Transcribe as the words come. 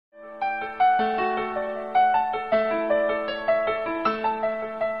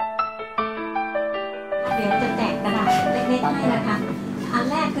ให้นะคะอัน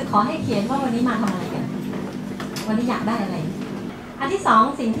แรกคือขอให้เขียนว่าวันนี้มาทำอะไรกันวันนี้อยากได้อะไรอันที่สอง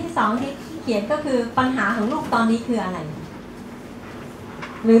สิ่งที่สองที่เขียนก็คือปัญหาของลูกตอนนี้คืออะไร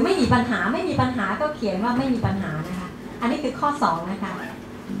หรือไม่มีปัญหาก็เขียนว่าไม่มีปัญหานะคะอันนี้คือข้อ2นะคะ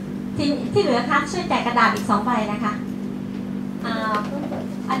ที่เหลือคะช่วยแจกกระดาษอีก2ใบนะคะ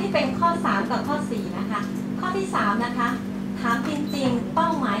อันนี้เป็นข้อ3กับข้อ4นะคะข้อที่3นะคะถามจริงๆเป้า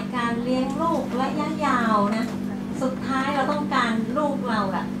หมายการเลี้ยงลูกระยะยาวนะสุดท้ายเราต้องการลูกเรา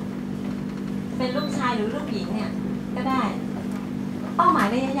อะเป็นลูกชายหรือลูกหญิงเนี่ยก็ได้เป้าหมาย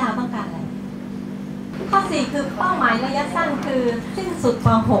ระยะยาวต้องการอะไรข้อ4คือเป้าหมายระยะสั้นคือสิ้นสุดป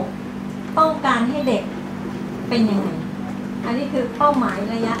 .6 ต้องการให้เด็กเป็นยังไงอันนี้คือเป้าหมาย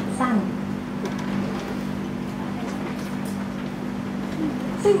ระยะสั้น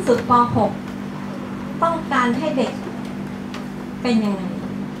สิ้นสุดป .6 ต้องการให้เด็กเป็นยังไง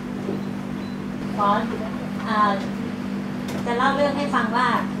ขอจะเล่าเรื่องให้ฟังว่า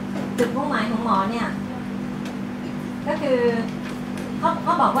จุดมุ่งหมายของหมอเนี่ยก็คือเข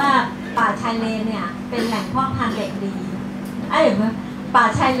าบอกว่าป่าชายเลนเนี่ยเป็นแหล่งเพาะพันธุ์เด็กดีป่า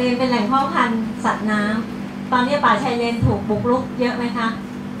ชายเลนเป็นแหล่งเพาะพันธุ์สัตว์น้ำตอนนี้ป่าชายเลนถูกบุกรุกเยอะไหมคะ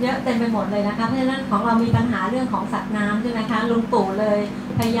เยอะเต็มไปหมดเลยนะคะเพราะฉะนั้นของเรามีปัญหาเรื่องของสัตว์น้ำใช่ไหมคะลุงตู่เลย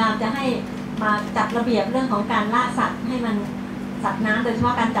พยายามจะให้มาจัดระเบียบเรื่องของการล่าสัตว์ให้มันสัตว์น้ำโดยเฉพ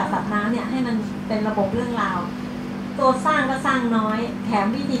าะการจับสัตว์น้ำเนี่ยให้มันเป็นระบบเรื่องราวตัวสร้างก็สร้างน้อยแถม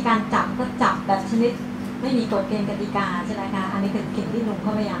วิธีการจับก็จับแบบชนิดไม่มีกฎเกณฑ์กติกาใช่ไหมคะอันนี้คือสิ่งที่ลุงเข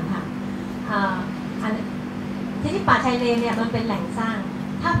าพยายามทำที่ป่าชายเลนเนี่ยมันเป็นแหล่งสร้าง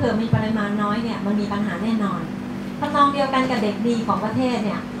ถ้าเผื่อมีปริมาณน้อยเนี่ยมันมีปัญหาแน่นอนทำนองเดียวกันกับเด็กดีของประเทศเ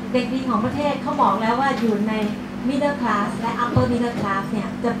นี่ยเด็กดีของประเทศเขาบอกแล้วว่าอยู่ใน middle class และ upper middle class เนี่ย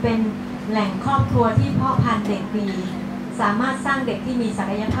จะเป็นแหล่งครอบครัวที่เพาะพันธุ์เด็กดีสามารถสร้างเด็กที่มีศั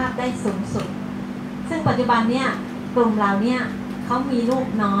กยภาพได้สูงสุดซึ่งปัจจุบันเนี่ยกลุ่มเราเนี่ยเขามีลูก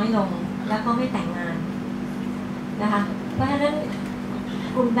น้อยลงและเขาไม่แต่งงานนะคะเพราะฉะนั้น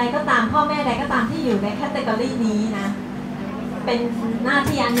กลุ่มใดก็ตามพ่อแม่ใดก็ตามที่อยู่ในแคตตากรีนี้นะเป็นหน้า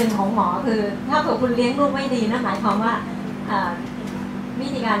ที่อันหนึ่งของหมอคือถ้าเผื่อคุณเลี้ยงลูกไม่ดีนะหมายความว่าวิ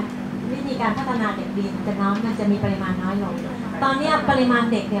ธีการพัฒนาเด็กดีมันจะมีปริมาณน้อยลงตอนนี้ปริมาณ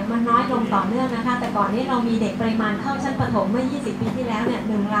เด็กเนี่ยมันน้อยลงต่อเนื่องนะคะแต่ก่อนนี้เรามีเด็กปริมาณเข้าชั้นประถมเมื่อ20 ปีที่แล้วเนี่ย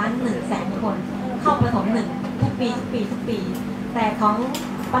1,100,000 คนเข้าประถม1ทุกปีแต่ของ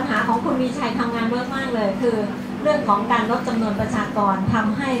ปัญหาของคุณมีชัยทำงานเยอะมากเลยคือเรื่องของการลดจำนวนประชากรท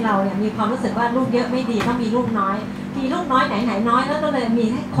ำให้เราเนี่ยมีความรู้สึกว่าลูกเยอะไม่ดีต้องมีลูกน้อยทีลูกน้อยไหนน้อยแล้วก็เลยมี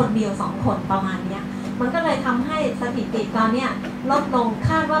แค่คนเดียว2 คนประมาณนี้มันก็เลยทำให้สถิติตอนนี้ลดลงค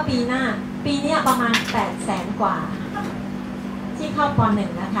าดว่าปีนี้ประมาณ800,000 กว่าที่เข้าป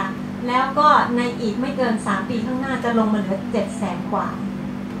 .1 นะคะแล้วก็ในอีกไม่เกิน3 ปีข้างหน้าจะลงมาเหลือ700,000 กว่า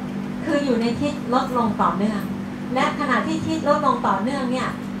คืออยู่ในทิศลดลงต่อเนื่องและขณะที่ทิศลดลงต่อเนื่องเนี่ย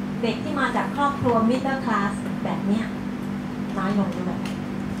เด็กที่มาจากครอบครัว middle class แบบเนี้ยน้อยลงด้วย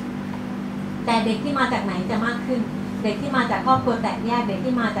แต่เด็กที่มาจากไหนจะมากขึ้นเด็กที่มาจากครอบครัวแตกแยกเด็ก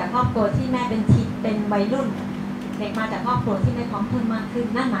ที่มาจากครอบครัวที่แม่เป็นวัยรุ่นเด็กมาจากครอบครัวที่ไม่พร้อมเพิ่มมากขึ้น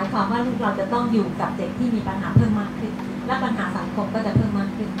นั่นหมายความว่าลูกเราจะต้องอยู่กับเด็กที่มีปัญหาเพิ่มมากขึ้นและปัญหาสังคมก็จะเพิ่มมาก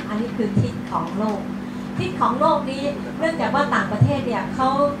ขึ้นอันนี้คือทิศของโลกทิศของโลกนี้เนื่องจากว่าต่างประเทศเนี่ยเขา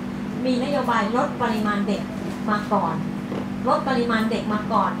มีนโยบายลดปริมาณเด็กมาก่อนลดปริมาณเด็กมา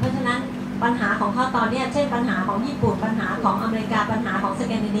ก่อนเพราะฉะนั้นปัญหาของเขาตอนนี้เช่นปัญหาของญี่ปุ่นปัญหาของอเมริกาปัญหาของสแ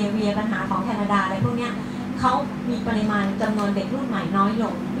กนดิเนเวียปัญหาของแคนาดาอะไรพวกนี้เขามีปริมาณจำนวนเด็กรุ่นใหม่น้อยล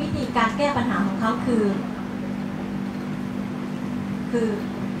งวิธีการแก้ปัญหาของเขาคือ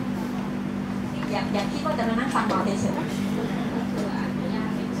อย่าคิดว่าจะมานั่งฟังหมอเฉยๆ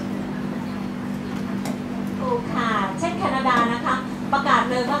ถูกค่ะเช่นแคนาดานะคะประกาศ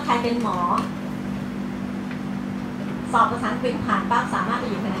เลยว่าใครเป็นหมอสอบภาษาอังกฤษผ่านปั๊บสามารถไป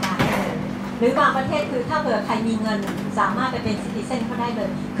อยู่แคนาดาได้เลยหรือบางประเทศคือถ้าเผื่อใครมีเงินสามารถไปเป็นซิติเซนเขาได้เลย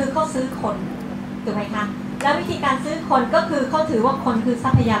คือเขาซื้อคนถูกไหมคะแล้ววิธีการซื้อคนก็คือเขาถือว่าคนคือทรั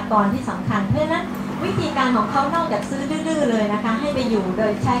พยากรที่สำคัญเพราะฉะนั้นวิธีการของเขานอกจากซื้อดื้อๆเลยนะคะให้ไปอยู่โด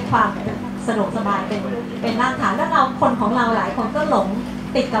ยใช้ความสะดวกสบายเป็นรากฐานแล้วเราคนของเราหลายคนก็หลง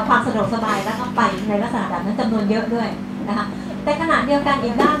ติดกับความสะดวกสบายแล้วก็ไปในลักษณะแบบนั้นจำนวนเยอะด้วยนะคะแต่ขณะเดียวกันอี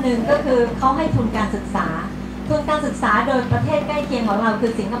กด้านหนึ่งก็คือเขาให้ทุนการศึกษาทุนการศึกษาโดยประเทศใกล้เคียงของเราคื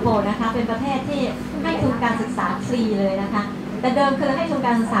อสิงคโปร์นะคะเป็นประเทศที่ให้ทุนการศึกษาฟรีเลยนะคะแต่เดิมคือให้ทุนก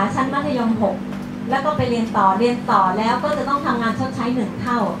ารศึกษาชั้นมัธยม6แล้วก็ไปเรียนต่อแล้วก็จะต้องทำงานชดใช้1 เ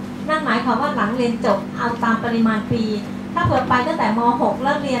ท่านั่นหมายความว่าหลังเรียนจบเอาตามปริมาณปีถ้าเผื่อไปตั้งแต่ม.6 แ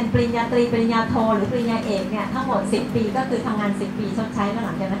ล้วเรียนปริญญาตรีปริญญาโทหรือปริญญาเอกเนี่ยทั้งหมด10 ปีก็คือทำงาน10 ปีชดใช้แล้วห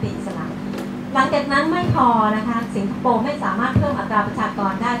ลังจากนั้นเป็นอิสระหลังจากนั้นไม่พอนะคะสิงคโปร์ไม่สามารถเพิ่มอัตราประชาก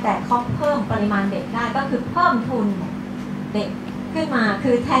รได้แต่เขาเพิ่มปริมาณเด็กได้ก็คือเพิ่มทุน เด็กขึ้นมา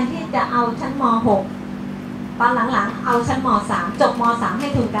คือแทนที่จะเอาชั้นม.6 ตอนหลังๆเอาชั้นม.3 จบม.3 ให้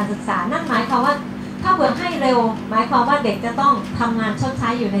ทุนการศึกษานั่นหมายความว่าถ้าเผื่อให้เร็วหมายความว่าเด็กจะต้องทำงานชดใช้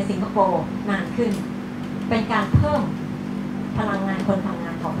อยู่ในสิงคโปร์นานขึ้นเป็นการเพิ่มพลังงานคนทำง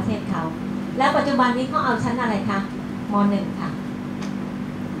านของประเทศเขาแล้วปัจจุบันนี้เขาเอาชั้นอะไรคะม.1 ค่ะ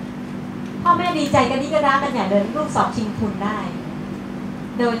พ่อแม่ดีใจกันนี่ก็รักกันใหญ่เลยลูกสอบชิงทุนได้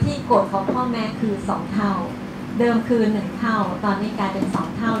โดยที่กฎของพ่อแม่คือ2 เท่าเดิมคือ1 เท่าตอนนี้กลายเป็น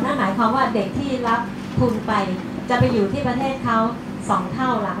2 เท่านั่นหมายความว่าเด็กที่รับทุนไปจะไปอยู่ที่ประเทศเขา2 เท่า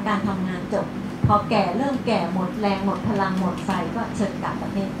หลังการทำงานจบพอแก่เริ่มแก่หมดแรงหมดพลังหมดไฟก็เชิญกลับปร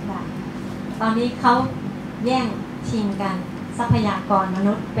ะเทศได้ตอนนี้เขาแย่งชิงกันทรัพยากรม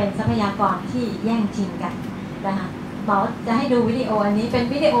นุษย์เป็นทรัพยากรที่แย่งชิงกันนะคะบอกจะให้ดูวิดีโออันนี้เป็น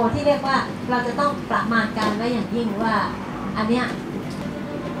วิดีโอที่เรียกว่าเราจะต้องประมาณการไว้อย่างยิ่งว่าอันเนี้ย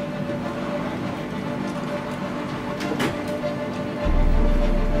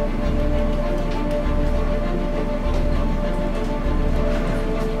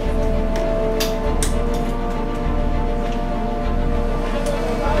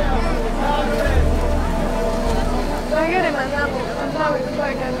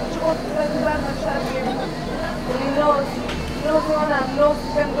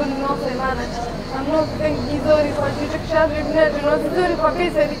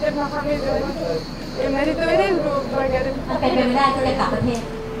เป็นไปไม่ได้ก็เลยกลับประเทศ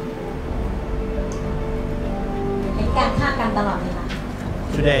เป็นการฆ่ากันตลอดเลยนะ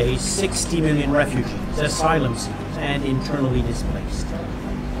Today, 60 million refugees, asylum seekers, and internally displaced.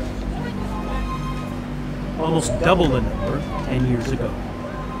 Almost double the number 10 years ago.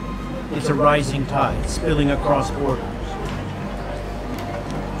 It's a rising tide spilling across borders.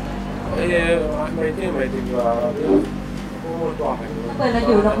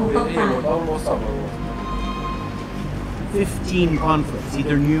 15 conflicts,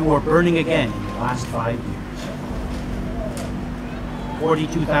 either new or burning again in the last 5 years.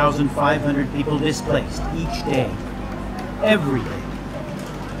 42,500 people displaced each day, every day.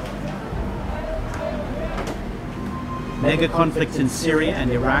 Mega conflicts in Syria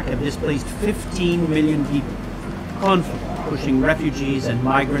and Iraq have displaced 15 million people. Conflict pushing refugees and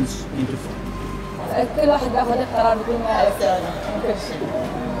migrants into flight. كل واحد ياخذ القرار بدون ما يعرف يعني من كل شيء.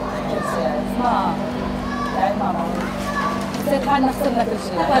 ما يعني ما معروف. بس حالنا خسرنا كل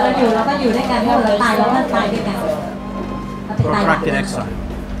شيء. Protracted exile,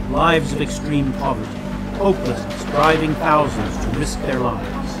 lives of extreme poverty, hopelessness driving thousands to risk their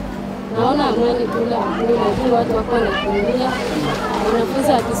lives. Naona amani kule watu wako wanakimbia,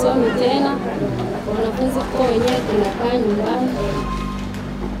 wanafunzi hawasomi tena, wanafunzi kwa wenyewe tunakaa nyumbani.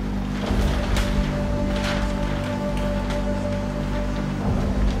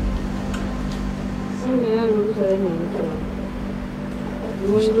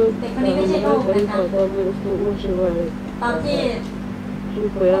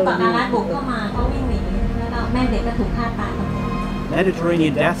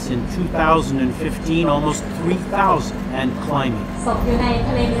 Mediterranean deaths in 2015, almost 3,000 and climbing.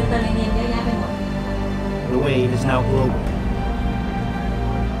 The wave is now global.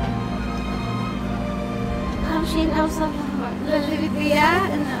 أهم شيء نوصل للي بدي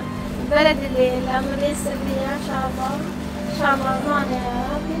إياه إنه البلد اللي العملية السلمية إن شاء الله ضمان يا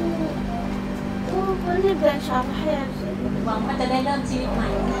رب ونبدأ إن شاء الله حياة The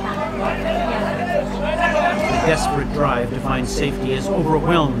desperate drive to find safety has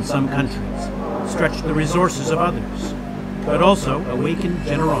overwhelmed some countries, stretched the resources of others, but also awakened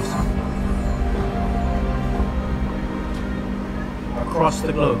generosity. Across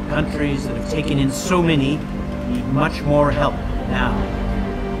the globe, countries that have taken in so many need much more help now.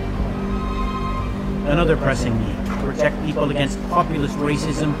 Another pressing need to protect people against populist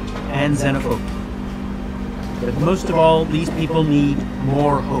racism and xenophobia. But most of all, these people need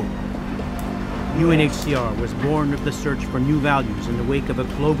more hope. UNHCR was born of the search for new values in the wake of a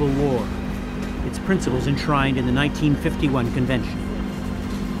global war, its principles enshrined in the 1951 Convention.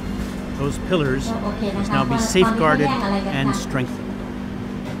 Those pillars must now be safeguarded and strengthened.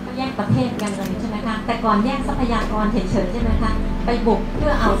 แยกประเภทกันเลยใช่ไหมคะแต่ก่อนแยกทรัพยากรเฉยๆใช่ไหมคะไปบุกเพื่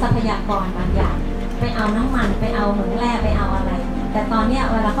อเอาทรัพยากรบางอย่างไปเอาน้ำมันไปเอาเหมืองแร่ไปเอาอะไรแต่ตอนนี้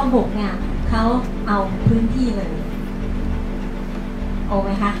เวลาเขาบุกเนี่ยเขาเอาพื้นที่เลยโอ้ไห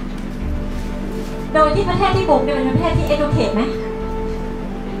มคะโดยที่ประเทศที่บุกเนี่ยเป็นประเทศที่ educate ไหม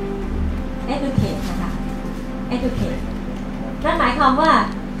educate นะคะ educate นั่นหมายความว่า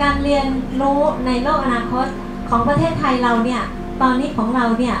การเรียนรู้ในโลกอนาคตของประเทศไทยเราเนี่ยตอนนี้ของเรา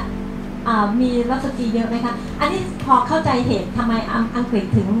เนี่ยมีรัสซีเยอะไหมคะอันนี้พอเข้าใจเหตุทำไมอังกฤษ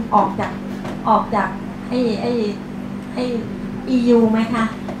ถึงออกจากไอ้ ไอ้ EU ไหมคะ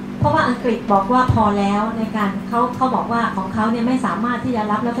เพราะว่าอังกฤษบอกว่าพอแล้วในการเขาบอกว่าของเขาเนี่ยไม่สามารถที่จะ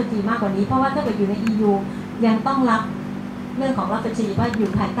รับรัฟจีมากกว่านี้เพราะว่าถ้าเกิดอยู่ใน EU ยังต้องรับเรื่องของรัฟจีว่าอยู่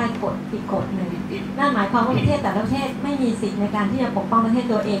ภายใต้กฎอีกกฎหนึ่งนั่นหมายความว่าประเทศแต่ละประเทศไม่มีสิทธิ์ในการที่จะปกป้องประเทศ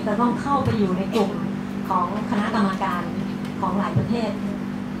ตัวเองแต่ต้องเข้าไปอยู่ในกลุ่มของคณะกรรมการของหลายประเทศ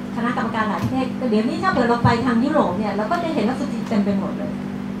คณะกรรมการหลายประเทศเดี๋ยวนี้ถ้าเกิดเราไปทางยุโรปเนี่ยเราก็จะเห็นรัฟจีเต็มไปหมดเลย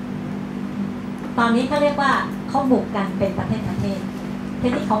ตอนนี้เขาเรียกว่าเขาบุกกันเป็นประเทศที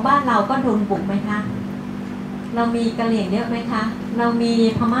นี้ของบ้านเราก็โดนบุกไหมคะเรามีกะเหรี่ยงเยอะไหมคะเรามี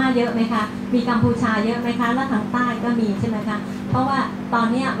พม่าเยอะไหมคะมีกัมพูชาเยอะไหมคะแล้วทางใต้ก็มีใช่ไหมคะเพราะว่าตอน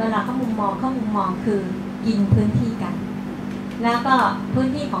นี้เวลาเขามุมมองคือกินพื้นที่กันแล้วก็พื้น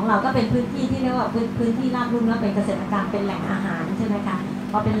ที่ของเราก็เป็นพื้นที่ที่เรียกว่าพื้นที่ราบรุ่มแล้วเป็นเกษตรกรรมเป็นแหล่งอาหารใช่ไหมคะ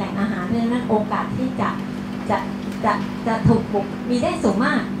พอเป็นแหล่งอาหารเพราะฉะนั้นโอกาสที่จะถูกบุกมีได้สูงม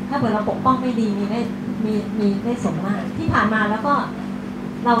ากถ้าเกิดเราปกป้องไม่ดีมีได้สูงมากที่ผ่านมาแล้วก็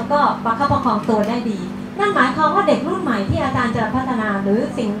เราก็ประคับประคองตัวได้ดีนั่นหมายความว่าเด็กรุ่นใหม่ที่อาจารย์จะพัฒนาหรือ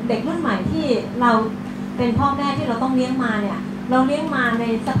สิ่งเด็กรุ่นใหม่ที่เราเป็นพ่อแม่ที่เราต้องเลี้ยงมาเนี่ยเราเลี้ยงมาใน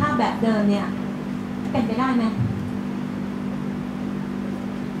สภาพแบบเดิมเนี่ยเป็นไปได้ไหม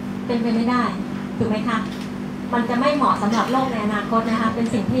เป็นไปไม่ได้ถูกไหมคะมันจะไม่เหมาะสำหรับโลกในอนาคตนะคะเป็น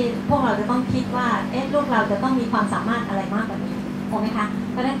สิ่งที่พวกเราจะต้องคิดว่าลูกเราจะต้องมีความสามารถอะไรมากกว่านี้ถูกไหมคะ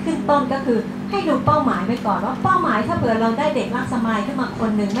เพราะฉะนั้นขึ้นต้นก็คือให้ดูเป้าหมายไว้ก่อนว่าเป้าหมายถ้าเผื่อเราได้เด็กรักสมัยขึ้นมาค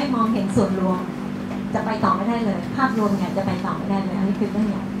นหนึ่งไม่มองเห็นส่วนรวมจะไปต่อไม่ได้เลยภาพรวมเนี่ยจะไปต่อไม่ได้เลยอันนี้คือเรื่อง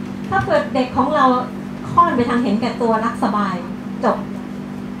ใหญ่ถ้าเกิดเด็กของเราค่อนไปทางเห็นแก่ตัวรักสบาย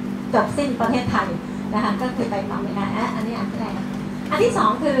จบสิ้นประเทศไทยนะคะก็คือไปต่อไม่ได้อันนี้อันแรกอันที่สอง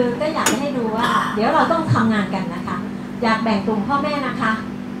คือก็อยากให้ดูว่าเดี๋ยวเราต้องทำงานกันนะคะอยากแบ่งกลุ่มพ่อแม่นะคะ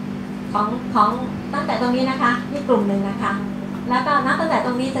ของตั้งแต่ตรงนี้นะคะนี่กลุ่มหนึ่งนะคะแล้วก็นับตั้งแต่ต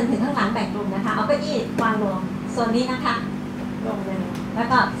รงนี้จนถึงข้างหลังแบ่งกลุ่มนะคะเอาเก้าอี้วางรวมส่วนนี้นะคะกลุ่มหนึ่งแล้ว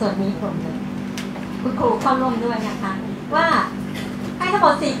ก็ส่วนนี้กลุ่มหนึ่งคุณครูเข้าร่วมด้วยนะคะว่าให้ทั้งหม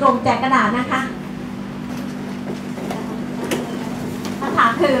ด4กลุ่มแจกกระดาษนะคะคำถา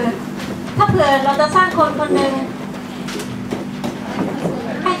มคือถ้าเผื่อเราจะสร้างคนคนหนึ่ง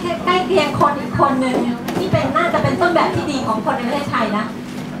ให้ใกล้เคียงคนอีกคนหนึ่งที่เป็นน่าจะเป็นต้นแบบที่ดีของคนในประเทศไทยนะ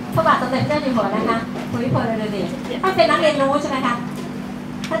พระบาทสมเด็จเจ้าอยู่หัวนะคะภูมิพลอดุลยเดชท่านเป็นนักเรียนรู้ใช่ไหมคะ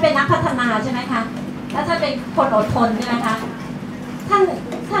ท่านเป็นนักพัฒนาใช่ไหมคะแล้วท่านเป็นคนอดทนใช่ไหมคะ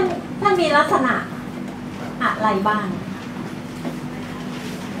ท่านมีลักษณะอะไรบ้าง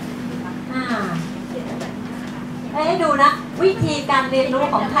ให้ดูนะวิธีการเรียนรู้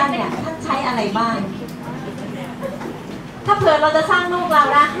ของท่านเนี่ยท่านใช้อะไรบ้างถ้าเผื่อเราจะสร้างลูกเรา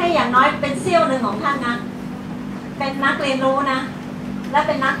นะให้อย่างน้อยเป็นเสี้ยวหนึ่งของท่านนะเป็นนักเรียนรู้นะและเ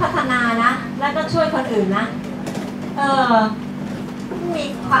ป็นนักพัฒนานะแล้วก็ช่วยคนอื่นนะต้อง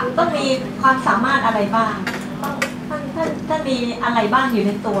มีความสามารถอะไรบ้างท่านมีอะไรบ้างอยู่ใ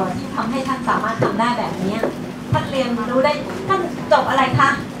นตัวที่ทำให้ท่านสามารถทำได้แบบนี้ท่านเรียนรู้ได้ท่านจบอะไรคะ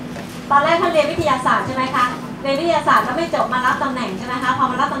ตอนแรกท่านเรียนวิทยาศาสตร์ใช่ไหมคะเรียนวิทยาศาสตร์แล้วไม่จบมารับตำแหน่งใช่ไหมคะพอ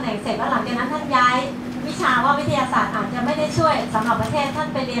มารับตำแหน่งเสร็จแล้วหลังจากนั้นท่านย้ายวิชาว่าวิทยาศาสตร์อาจจะไม่ได้ช่วยสำหรับประเทศท่าน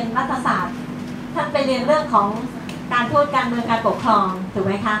ไปเรียนรัฐศาสตร์ท่านไปเรียนเรื่องของการทูตการเมืองการปกครองถูกไ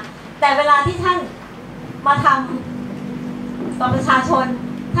หมคะแต่เวลาที่ท่านมาทำต่อประชาชน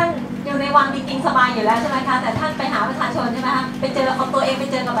ท่านอยู่ในวังจริงๆสบายอยู่แล้วใช่ไหมคะแต่ท่านไปหาประชาชนใช่ไหมคะไปเจอเอาตัวเองไป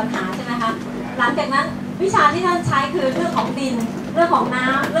เจอกับปัญหาใช่ไหมคะหลังจากนั้นวิชาที่ท่านใช้คือเรื่องของดินเรื่องของน้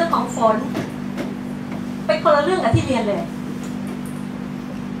ำเรื่องของฝนเป็นคนละเรื่องกับที่เรียนเลย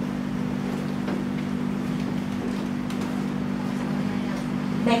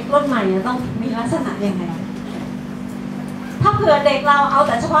เด็กรุ่นใหม่จะต้องมีลักษณะยังไงถ้าเผื่อเด็กเราเอาแ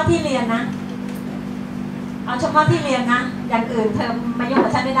ต่เฉพาะที่เรียนนะเอาเฉพาะที่เรียนนะอย่างอื่นเธอมายุ่งกั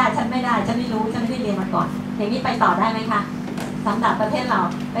บฉันไม่ได้ฉันไม่รู้ฉันไม่ได้เรียนมาก่อนอย่างนี้ไปต่อได้ไหมคะสำหรับประเทศเรา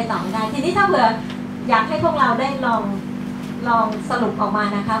ไปต่อไม่ได้ทีนี้ถ้าเผื่ออยากให้พวกเราได้ลองสรุปออกมา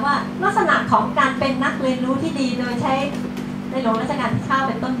นะคะว่าลักษณะของการเป็นนักเรียนรู้ที่ดีโดยใช้ในหลวงรัชกาลที่ 9เ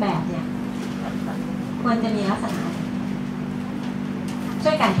ป็นต้นแบบเนี่ยควรจะมีลักษณะ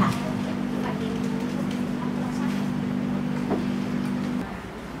ช่วยกันค่ะ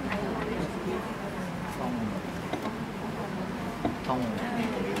ต้อง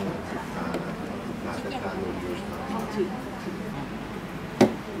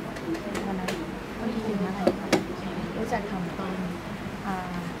รู้จักทำตอน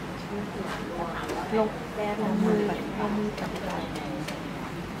ลงมือกับ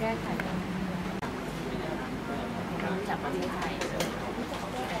แก้ไขจากประเทศไทยแล้ว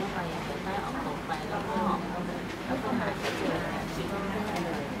ไปใต้ออกตกไปแล้วก็หาเจอสิ่งที่ไม่ได้เล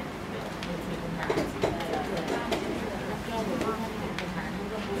ยเป็นสิ่งปัญหาสิ่งที่เกิดแล้วแก้หรือว่าปัญหาที่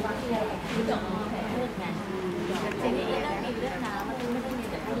เรารู้ว่าที่จะมองเรื่องงานทีนี้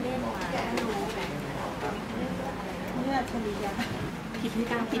ผิด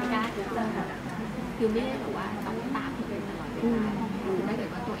กล้าคือไม่ได้แบบว่าต้องตามที่เป็นตลอดเวลาถ้าเกิด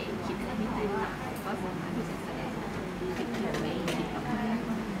ว่าตัวเองคิดอะไรไม่แตกต่างก็สามารถที่จะแสดงผิดไม่ผิดออกมา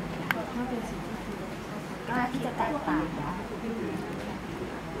ก็ที่จะแตกต่างนะ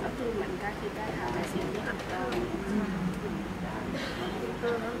ก็คือมันก็คิดได้ค่ะแต่สิ่งที่ถูกต้อง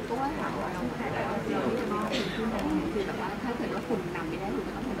เพราะว่าถามว่าเราแค่เราที่จะมองถึงผู้นำคือแบบว่าถ้าเกิดว่าคุณนำไม่ได้คุณ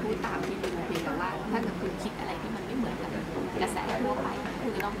ก็ต้องพูดตามที่ดูเพียงแต่ว่าถ้าเกิดคุณคิดอะไรที่มันไม่เหมือนกับกระแสทั่วไปคื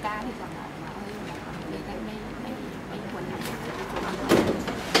อต้องกล้าที่จะมองว่าไม่ควรทำ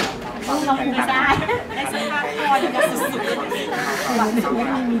ต้องไม่ได้ได้สักพักก่อนจะสุดๆหวังจะไม่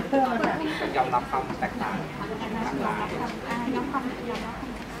มีเพิ่มยอมรับความแตกต่างยอมรับ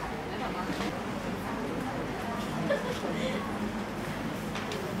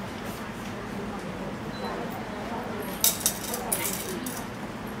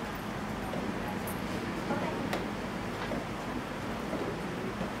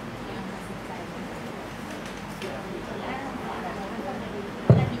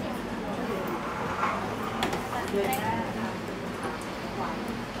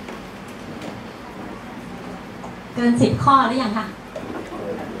เกิน10 ข้อหรือยังคะ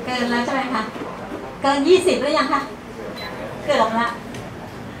เกินแล้วใช่ไหมคะเกิน20หรือยังคะเกือบละ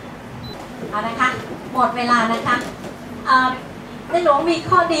เอานะคะหมดเวลานะคะในหลวงมี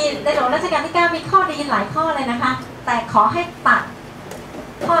ข้อดีในหลวงรัชกาลที่9มีข้อดีหลายข้อเลยนะคะแต่ขอให้ตัด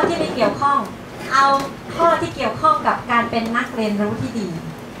ข้อที่ไม่เกี่ยวข้องเอาข้อที่เกี่ยวข้องกับการเป็นนักเรียนรู้ที่ดี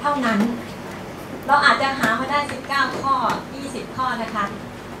เท่านั้นเราอาจจะหามาได้19 ข้อ20 ข้อนะคะ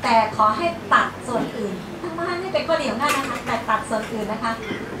แต่ขอให้ตัดส่วนอื่นทั้งหมดนี่เป็นข้อดีของท่านนะคะแต่ตัดส่วนอื่นนะคะ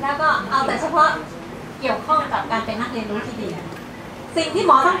แล้วก็เอาแต่เฉพาะเกี่ยวข้องกับการเป็นนักเรียนรู้ที่ดีสิ่งที่ห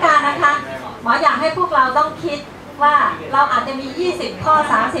มอต้องการนะคะหมออยากให้พวกเราต้องคิดว่าเราอาจจะมี20 ข้อ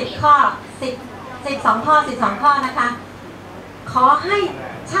30 ข้อ12 ข้อ12 ข้อนะคะขอให้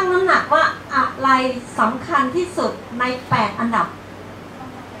ชั่งน้ำหนักว่าอะไรสำคัญที่สุดใน8 อันดับ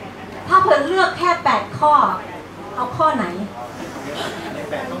ถ้าเพิ่นเลือกแค่8 ข้อเอาข้อไหน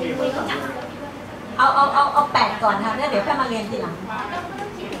เอา8ก่อนค่ะแล้วเดี๋ยวแค่มาเรียนทีหลัง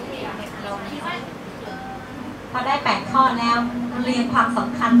พอได้8 ข้อแล้วเรียนความส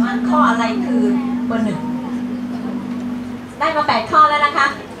ำคัญว่าข้ออะไรคือเบอร์ 1ได้มา8 ข้อแล้วนะคะ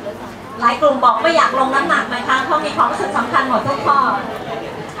หลายกลุ่มบอกไม่อยากลงน้ำหนักนะคะเพราะมีความรู้สึกสำคัญหมดทุกข้อ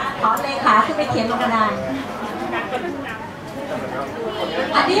ขอเลขาขึ้นไปเขียนลงกระดาน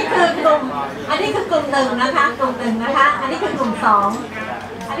อันนี้คือกลุ่ม1นะคะกลุ่ม1นะคะอันนี้คือกลุ่ม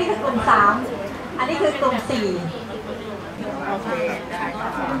2อันนี้คือกลุ่ม3อันนี้คือกลุ่ม4โอเค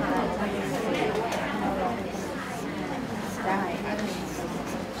ได้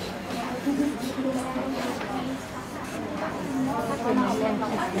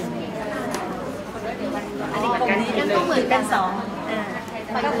อันนี้เหมือนกันก็เหมือนกัน2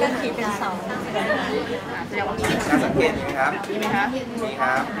ก็เลือกขีดเป็น2การสังเกตไหมครับมีไหมคะมีค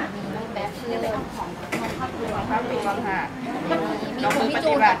รับครับถูกต้องค่ะลงมือป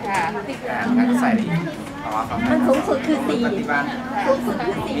ฏิบัติค่ะการใส่มันสูงสุดคือ4ปฏิบัติสูงสุด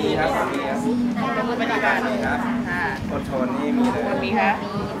คือ4มีครับมีครับลงมือปฏิบัติครับอดทนนี่มีเลยมีคะ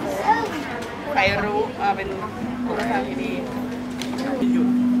ใครรู้เป็นผู้กระทำที่ดีนี่คือ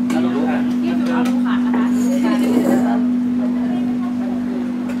อารมณ์ขันนะคะ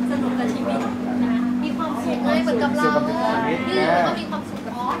สนุกกับชีวิตนะมีความสุขเลยเหมือนกับเรานี่เราก็มีความสุข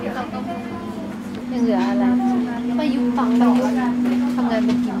กับเราก็ยังเหลืออะไรไปอยู่ฝั่งเราทำงานเ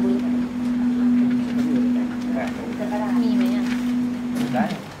ป็นกี่มื้อมีไหมอ่ะ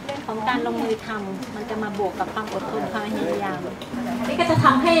เรื่องของการลงมือทำมันจะมาบวกกับความอดทนความพยายามนี่ก็จะท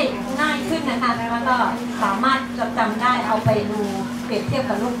ำให้ง่ายขึ้นนะคะแล้วก็สามารถจำได้เอาไปดูเปรียบเทียบ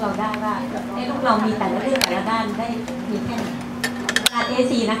กับลูกเราได้ว่าลูกเรามีแต่ละเรื่องแต่ละด้านได้มีแค่ไหนกระดาษ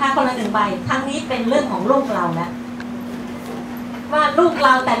A4 นะคะคนละ1 ใบครั้งนี้เป็นเรื่องของลูกเราแล้วว่าลูกเร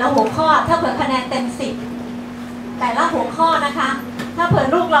าแต่ละหัวข้อถ้าเผื่อคะแนนเต็ม10แต่ละหัวข้อนะคะถ้าเผื่อ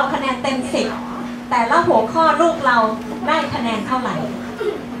ลูกเราคะแนนเต็ม10แต่ละหัวข้อลูกเราได้คะแนนเท่าไหร่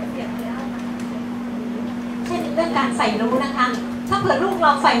เช่นเรื่องการใฝ่รู้นะคะถ้าเผื่อลูกเร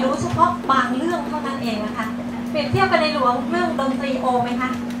าใฝ่รู้เฉพาะบางเรื่องเท่านั้นเองนะคะเปรียบเทียบกันในหลวงเรื่องดนตรีโอไหมคะ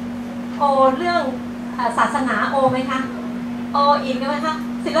โอเรื่องศาสนาโอไหมคะโออีกไหมคะ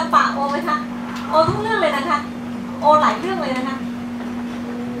ศิลปะโอไหมคะโอทุกเรื่องเลยนะคะโอหลายเรื่องเลยนะคะ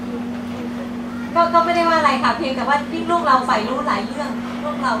ก็ไม่ได้ว่าอะไรค่ะเพียงแต่ว่ายิ่งลูกเราใฝ่รู้หลายเรื่องลู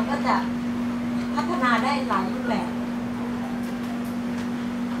กเราก็จะพัฒนาได้หลายรูปแบบ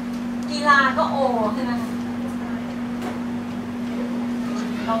กีฬาก็โอใช่ไหม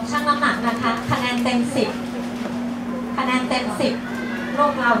ลองชั่งน้ำหนักนะคะคะแนนเต็ม10คะแนนเต็ม10ลู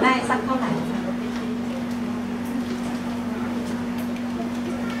กเราได้สักเท่าไหร่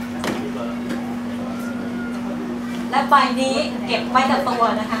และใบนี้เก็บไว้กับตัว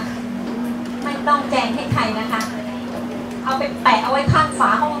นะคะไม่ต้องแจ้งให้ใครนะคะเอาไปแปะเอาไว้ข้างฝา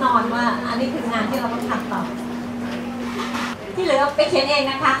ห้องนอนว่าอันนี้คืองานที่เราต้องทำต่อที่เหลือไปเขียนเอง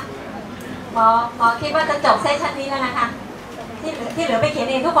นะคะหมอคิดว่าจะจบเซสชันนี้แล้วนะคะที่เหลือไปเขียน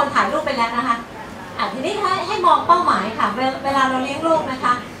เองทุกคนถ่ายรูปไปแล้วนะคะทีนี้ให้มองเป้าหมายค่ะเวลาเราเลี้ยงลูกนะค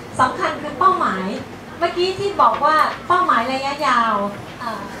ะสำคัญคือเป้าหมายเมื่อกี้ที่บอกว่าเป้าหมายระยะยาว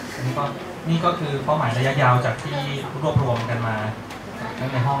นี่ก็คือเป้าหมายระยะยาวจากที่รวบรวมกันมา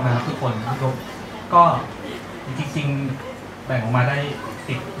ในห้องนะครับทุกคนก็จริงๆแบ่งออกมาได้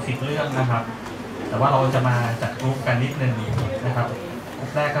10เรื่องนะครับ แต่ว่าเราจะมาจัดกลุ่มกันนิดนึงนะครับกลุ่ม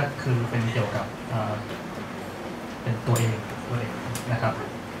แรกก็คือเป็นเกี่ยวกับเป็นตัวเองนะครับ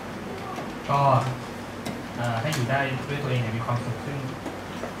ก็ให้อยู่ได้ด้วยตัวเองมีความสุขซึ่ง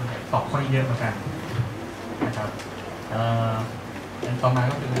ตอบข้อนี้เยอะเหมือนกันนะครับต่อมา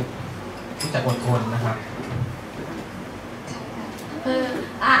ก็คือรู้จักอดทนนะครับคือ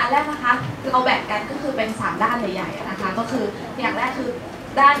อันแรกนะคะเราแบ่งกันก็คือเป็น3ด้านใหญ่ๆนะคะก็คืออย่างแรกคือ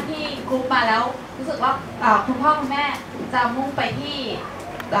ด้านที่กรุ๊ปมาแล้วรู้สึกว่าคุณพ่อคุณแม่จะมุ่งไปที่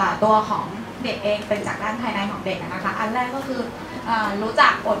ตัวของเด็กเองเป็นจากด้านภายในของเด็กนะคะอันแรกก็คือรู้จั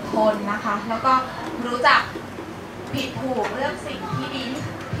กอดทนนะคะแล้วก็รู้จักผิดถูกเลือกสิ่งที่ดี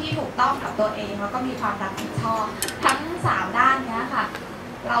ที่ถูกต้องกับตัวเองแล้วก็มีความรับผิดชอบทั้ง3ด้านนี้ค่ะ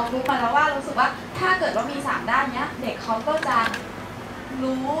เรารู้มาแล้วว่ารู้สึกว่าถ้าเกิดว่ามี3ด้านนี้เด็กเขาก็จะ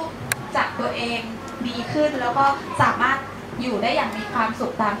รู้จักตัวเองดีขึ้นแล้วก็สามารถอยู่ได้อย่างมีความสุ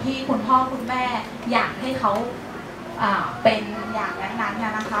ขตามที่คุณพ่อคุณแม่อยากให้เขาเป็นอย่างนั้น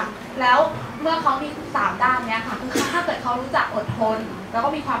ๆนะคะแล้วเมื่อเขามี3ด้านนี้ค่ะคือถ้าเกิดเขารู้จักอดทนแล้วก็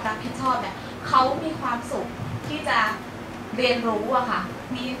มีความรับผิดชอบเนี่ยเขามีความสุขที่จะเรียนรู้อะค่ะ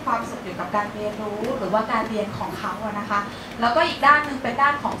มีความสุขอยู่กับการเรียนรู้หรือว่าการเรียนของเขาอะนะคะแล้วก็อีกด้านหนึ่งเป็นด้า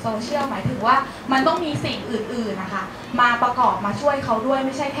นของโซเชียลหมายถึงว่ามันต้องมีสิ่งอื่นๆนะคะมาประกอบมาช่วยเขาด้วยไ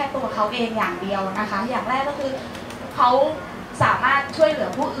ม่ใช่แค่ตัวเขาเองอย่างเดียวนะคะอย่างแรกก็คือเขาสามารถช่วยเหลือ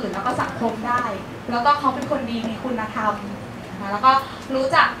ผู้อื่นแล้วก็สังคมได้แล้วก็เขาเป็นคนดีมีคุณธรรมนะคะแล้วก็รู้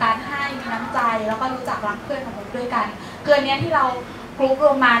จักการให้มีน้ำใจแล้วก็รู้จักรักเพื่อนมนุษย์ด้วยกันเกินนี้ที่เรากรุ๊ปร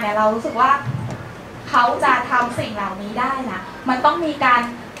วมมาเนี่ยเรารู้สึกว่าเขาจะทำสิ่งเหล่านี้ได้นะมันต้องมีการ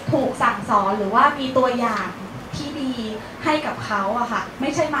ถูกสั่งสอนหรือว่ามีตัวอย่างที่ดีให้กับเขาอะค่ะไม่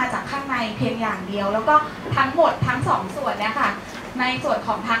ใช่มาจากข้างในเพียงอย่างเดียวแล้วก็ทั้งหมดทั้ง2ส่วนเนี่ยค่ะในส่วนข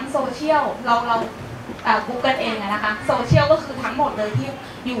องทั้งโซเชียลเราGoogle เองนะคะโซเชียลก็คือทั้งหมดเลยที่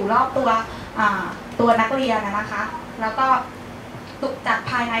อยู่รอบตัวนักเรียนนะคะแล้วก็จาก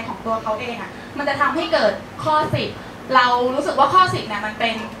ภายในของตัวเขาเองอะมันจะทำให้เกิดข้อ10เรารู้สึกว่าข้อ10เนี่ยมันเ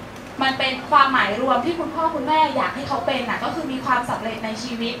ป็นความหมายรวมที่คุณพ่อคุณแม่อยากให้เขาเป็นก็คือมีความสำเร็จใน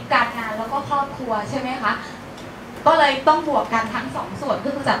ชีวิตการงานแล้วก็ครอบครัวใช่ไหมคะก็เลยต้องบวกกันทั้ง2ส่วนก็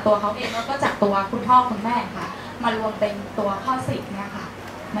คือจากตัวเขาเองแล้วก็จากตัวคุณพ่อคุณแม่ค่ะมารวมเป็นตัวข้อ10เนี่ยค่ะ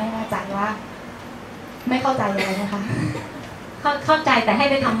ไม่แน่ใจว่าไม่เข้าใจอะไรนะคะเข้าใจแต่ให้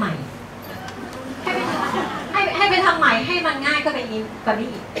ไปทำใหม่ให้ไปทำใหม่ให้มันง่ายก็ไปอีกกว่านี้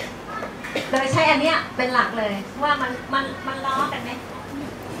อีกโดยใช้อันเนี้ยเป็นหลักเลยว่ามันล้อกันไหม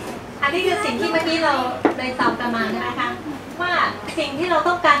อันนี้คือสิ่งที่เมื่อกี้เราได้ตอบกันมาใช่ไหมคะว่าสิ่งที่เรา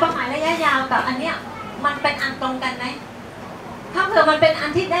ต้องการเป้าหมายระยะยาวกับอันเนี้ยมันเป็นอันตรงกันไหมถ้าเผื่อมันเป็นอั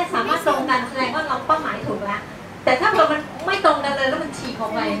นที่ได้สามารถตรงกันแสดงว่าเราเป้าหมายถูกแล้วแต่ถ้าเผื่อมันไม่ตรงกันเลยแล้วมันฉีกออ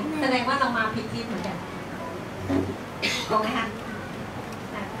กไปแสดงว่าเรามาผิดที่เหมือนกันตรงไหมคะ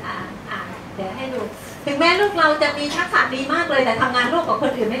เดี๋ยวให้ดูถึงแม้ลูกเราจะมีทักษะดีมากเลยแต่ทำงานร่วมกับค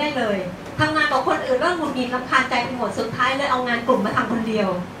นอื่นไม่ได้เลยทำงานกับคนอื่นแล้วหงุดหงิดรำคาญใจไปหมดสุดท้ายเลยเอางานกลุ่มมาทำคนเดียว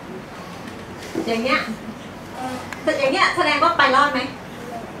อย่างเงี้ยแสดงว่าไปรอดไหม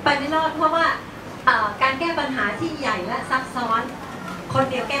ไปไม่รอดเพราะว่าการแก้ปัญหาที่ใหญ่และซับซ้อนคน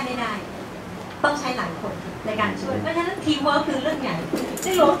เดียวแก้ไม่ได้ต้องใช้หลายคนในการช่วยเพราะฉะนั้นทีมเวิร์คคือเรื่องใหญ่ใน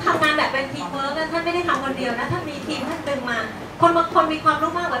หลวงทำงานแบบเป็นทีมเวิร์คท่านไม่ได้ทำคนเดียวนะท่านมีทีมท่านดึงมาคนบางคนมีความ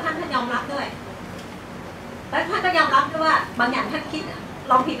รู้มากกว่าท่านยอมรับด้วยแล้วท่านก็ยอมรับด้วยว่าบางอย่างท่านคิด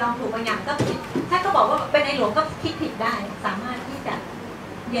ลองผิดลองถูกบางอย่างก็ผิดท่านก็บอกว่าเป็นในหลวงก็คิดผิดได้สามารถที่จะ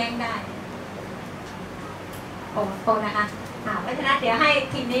แย้งได้โอ้นะคะเพราะฉะนั้นเดี๋ยวให้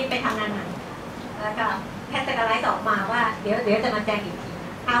ทีมนี้ไปทำงานใหม่แล้วก็แคตตาไลซ์ออกมาว่าเดี๋ยวจะมาแจ้งอีกที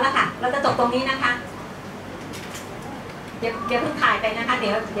เอาละค่ะเราจะจบตรงนี้นะคะเดี๋ยวเพิ่งถ่ายไปนะคะเ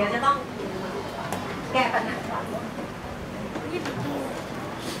ดี๋ยวจะต้องแก้ปัญหา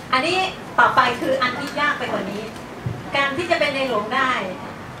อันนี้ต่อไปคืออันที่ยากไปกว่านี้การที่จะเป็นในหลวงได้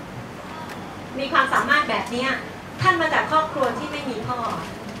มีความสามารถแบบนี้ท่านมาจากครอบครัวที่ไม่มีพ่อ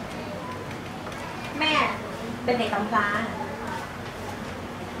แม่เป็นเด็กกำพร้า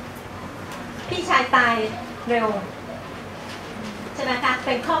พี่ชายตายเร็วใช่ไหมคะเ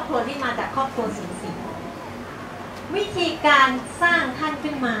ป็นครอบครัวที่มาจากครอบครัวสูญเสีย วิธีการสร้างท่าน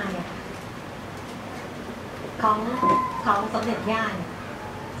ขึ้นมาเนี่ยของสมเด็จย่าเนี่ย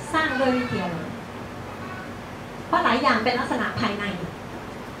สร้างโดยวิธีอะไรเพราะหลายอย่างเป็นลักษณะภายใน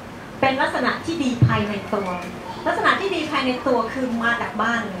เป็นลักษณะที่ดีภายในตัวลักษณะที่ดีภายในตัวคือมาจาก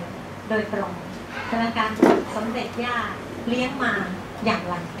บ้านเลยโดยตรงดังนั้นการสมเด็จย่าเลี้ยงมาอย่าง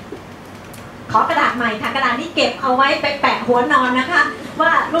ไรขอกระดาษใหม่ค่ะกระดาษที่เก็บเอาไว้ไปแปะหัวนอนนะคะว่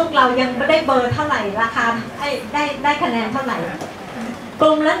าลูกเรายังไม่ได้เบอร์เท่าไหร่ราคาได้คะแนนเท่าไหร่ก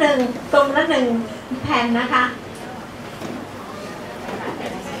ลุ่มละหนึ่งแผ่นนะคะ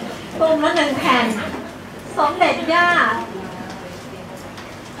กลุ่มละ1 แผ่นสมเด็จย่า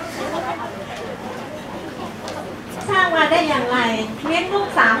สร้างมาได้อย่างไรเลี้ยงลูก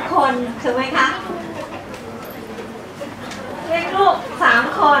3 คนถูกไหมคะเลี้ยงลูก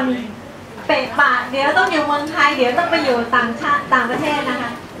3 คนเปะปะเดี๋ยวต้องอยู่เมืองไทยเดี๋ยวต้องไปอยู่ต่างประเทศนะค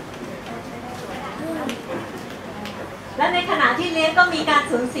ะและในขณะที่เลี้ยงก็มีการ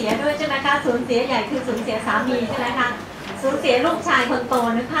สูญเสียด้วยใช่ไหมคะสูญเสียใหญ่คือสูญเสียสามีใช่ไหมคะสูญเสียลูกชายคนโต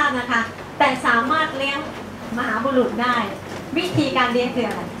นึกภาพนะคะแต่สามารถเลี้ยงมหาบุรุษได้วิธีการเลี้ยงคือ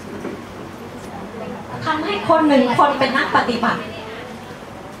อะไรทำให้คน1 คนเป็นนักปฏิบัติ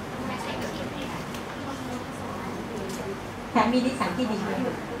แถมมีนิสัยที่ดีด้วย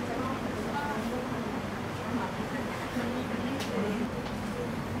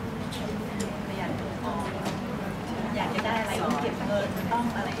อยากจะได้อะไรต้องเก็บเงินต้อง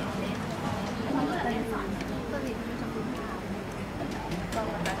อะไร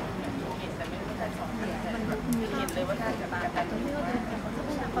มีเห็นเลยว่าถ้าจะตามกัน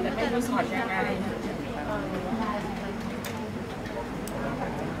แต่ไม่รู้สอนยังไง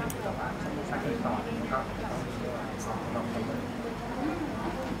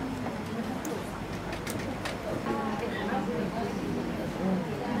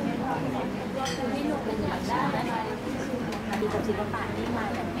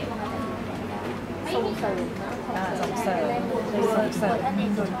ส่งเสริม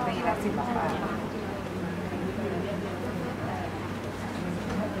ดนตรีและศิลปะ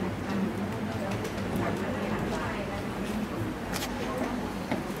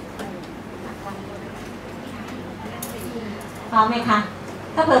พร้อมไหมคะ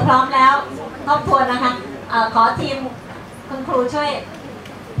ถ้าเผื่อพร้อมแล้วทบทวนนะคะขอทีมคุณครูช่วย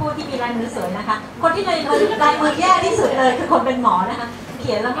ผู้ที่มีลายมือสวยนะคะคนที่ลายมือแย่ที่สุดเลยคือคนเป็นหมอนะคะเ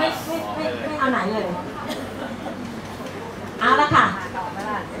ขียนแล้วไม่เอาไหนเลยเอาละค่ะ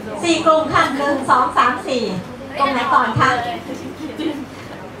4 กลุ่มค่ะ1 2 3 4ตรงไหนก่อนคะ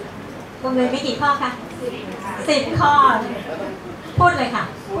ตรงนึงมีกี่ข้อคะ10 ข้อพูดเลยค่ะ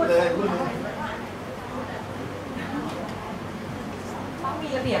พูดเลยต้องมี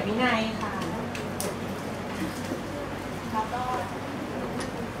ระเบียบวินัยค่ะแล้วก็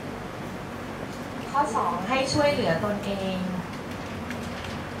ข้อ2ให้ช่วยเหลือตนเอง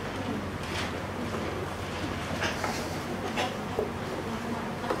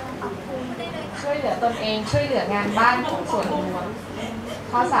ช่วยเหลือตนเองช่วยเหลืองานบ้านของส่วนรวม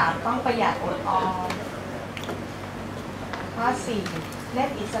ข้อ3ต้องประหยัดอดออมข้อ4เล่น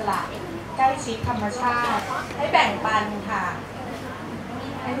อิสระใกล้ชิดธรรมชาติให้แบ่งปันค่ะ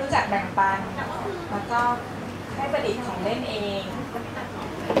ให้รู้จักแบ่งปันแล้วก็ให้ประดิษฐ์ของเล่นเอง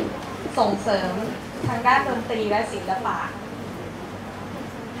ส่งเสริมทางด้านดนตรีและศิลปะ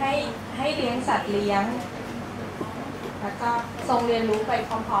ให้เลี้ยงสัตว์เลี้ยงแล้วก็ทรงเรียนรู้ไปพ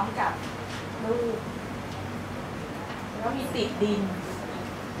ร้อมๆกับลูกแล้วมีติดดิน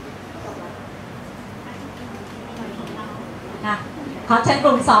ค่ะขอเชิญก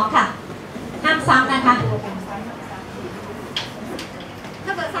ลุ่ม2ค่ะห้ามซ้ำนะคะถ้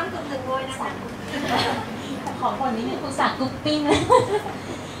าเกิดซ้ำกลุ่ม1โวยนะคะขอคนนี้คือสั่งกรุ๊ปปิ้งเลย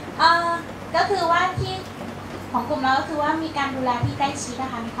ก็คือว่าที่ของกลุ่มเราก็คือว่ามีการดูแลที่ใกล้ชิดน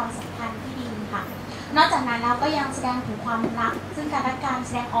ะคะมีความสัมพันธ์ที่ดีค่ะนอกจากนั้นแล้วก็ยังแสดงถึงความรักซึ่งการรักการแ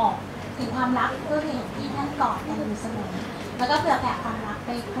สดงออกถึงความรักก็คืออย่างที่ท่านกอดกันอยู่เสมอแล้วก็เผื่อแผ่ความรักไป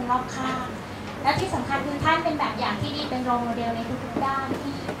คนรอบข้างและที่สำคัญคือท่านเป็นแบบอย่างที่ดีเป็นโรลโมเดลในทุกๆด้าน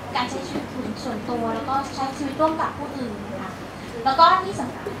ที่การใช้ชีวิตส่วนตัวแล้วก็ใช้ชีวิตร่วมกับผู้อื่นค่ะแล้วก็ที่ส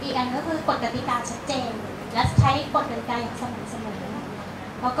ำคัญอีกอันก็คือกฎกติกาชัดเจนและใช้กฎกติกาอย่างสม่ำเสมอ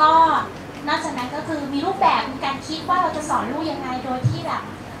แล้วก็นอกจากนั้นก็คือมีรูปแบบมีการคิดว่าเราจะสอนลูกยังไงโดยที่แบบ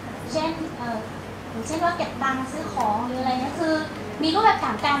เช่นอย่างเช่นว่าเก็บตังค์ซื้อของหรืออะไรเนี่ยคือมีรูปแบบ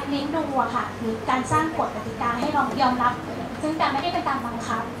การเลี้ยงดูอะค่ะหรือการสร้างกฎกติกาให้เรายอมรับซึ่งการไม่ได้เป็นการบัง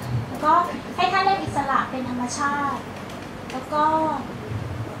คับแล้วก็ให้ท่านได้อิสระเป็นธรรมชาติแล้วก็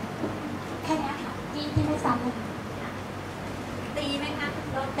แค่นี้ค่ะที่ไม่ซ้ำเลยตีไหมคะ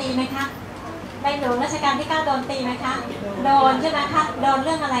โดนตีไหมคะในหลวงรัชกาลที่9โดนตีไหมคะโดนใช่ไหมคะโดนเ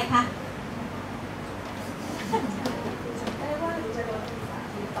รื่องอะไรคะ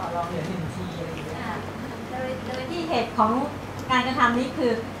ลองเหลือ1 ทีอะไรอย่างเงี้ยโดยที่เหตุของการกระทำนี้คื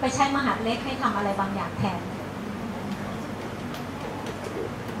อไปใช้มหาดเล็กให้ทำอะไรบางอย่างแทน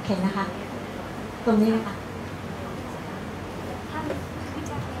เห็นนะคะตรงนี้นะคะ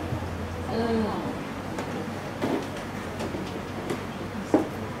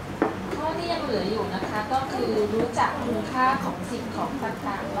ข้อที่ยังเหลืออยู่นะคะก็คือรู้จักคุณค่าของสิ่งของ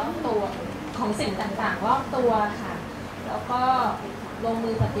ต่างๆรอบตัวของสิ่งต่างๆรอบตัวค่ะแล้วก็ลง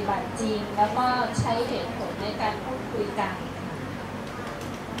มือปฏิบัติจริงแล้วก็ใช้เหตุผลในการพูดคุยกัน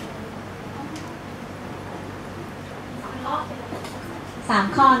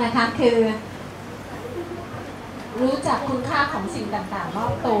3 ข้อนะคะคือรู้จักคุณค่าของสิ่งต่างๆรอ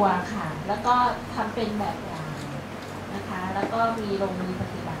บตัวค่ะแล้วก็ทำเป็นแบบอย่างนะคะแล้วก็มีลงมือป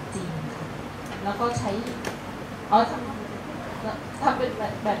ฏิบัติจริงค่ะแล้วก็ใช้ทำเป็น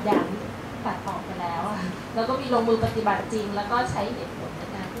แบบอย่างตัดออกไปแล้วแล้วก็มีลงมือปฏิบัติจริงแล้วก็ใช้เหตุผลใน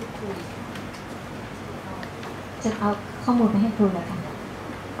การพูดคุยจะเอาข้อมูลไปให้ครูเลยค่ะ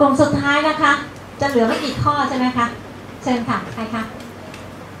กลุ่มสุดท้ายนะคะจะเหลือไม่กี่ข้อใช่ไหมคะเชิญค่ะใครคะ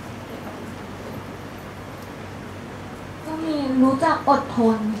ก็มีรู้จักอดท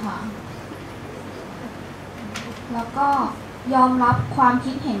นค่ะแล้วก็ยอมรับความ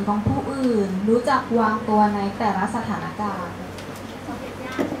คิดเห็นของผู้อื่นรู้จักวางตัวในแต่ละสถานการณ์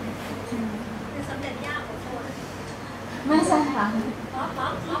ไม่ใช่ค่ะ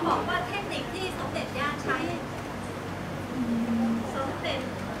เขาบอกว่าเทคนิคที่สมเด็จย่าใช้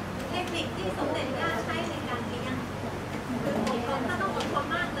เทคนิคที่สมเด็จย่าใช้ในการเลี้ยงคืออดทนถ้าต้องอดทน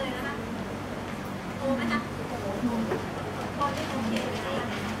มากเลยนะคะโอ้ไหมคะพอได้โอเคเลย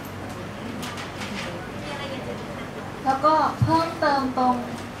มีอะไรอย่างอื่นไหมแล้วก็เพิ่มเติมตรง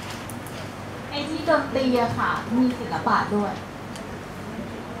ไอ้ที่ดนตรีอะค่ะมีศิลปะด้วย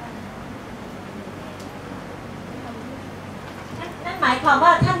นั่นหมายความว่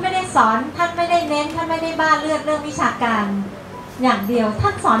าท่านไม่ได้สอนท่านไม่ได้เน้นท่านไม่ได้บ้าเลือดเรื่องวิชาการอย่างเดียวท่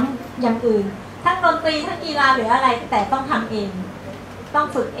านสอนอย่างอื่นทั้งดนตรีทั้งกีฬาหรืออะไรแต่ต้องทำเองต้อง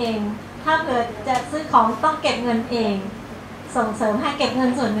ฝึกเองถ้าเกิดจะซื้อของต้องเก็บเงินเองส่งเสริมให้เก็บเงิน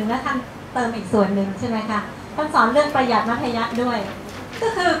ส่วนหนึ่งแล้วท่านเติมอีกส่วนหนึ่งใช่ไหมคะท่านสอนเรื่องประหยัดมัธยัสถ์ด้วยก็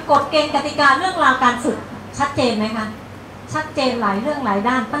คือกฎเกณฑ์กติกาเรื่องราวการฝึกชัดเจนไหมคะชัดเจนหลายเรื่องหลาย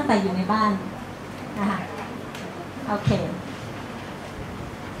ด้านตั้งแต่อยู่ในบ้านนะคะโอเค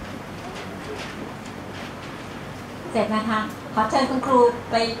เสร็จนะคะขอเชิญคุณครู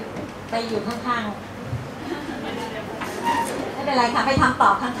ไปอยู่ข้างๆไม่เป็นไรค่ะไปทำต่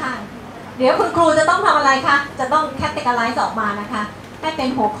อข้างๆเดี๋ยวคุณครูจะต้องทำอะไรคะจะต้องแคตตากราไลซ์ออกมานะคะให้เป็น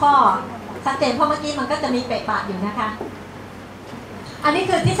หัวข้อชัดเจนเพราะเมื่อกี้มันก็จะมีเปะปะอยู่นะคะอันนี้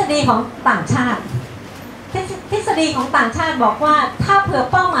คือทฤษฎีของต่างชาติทฤษฎีของต่างชาติบอกว่าถ้าเผื่อ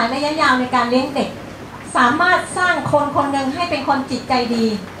เป้าหมายระยะยาวในการเลี้ยงเด็กสามารถสร้างคนคนหนึ่งให้เป็นคนจิตใจดี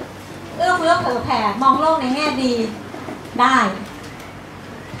เอื้อเฟื้อเผื่อแผ่มองโลกในแง่ดีได้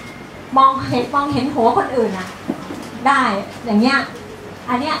มองเห็นหัวคนอื่นอะได้อย่างเงี้ย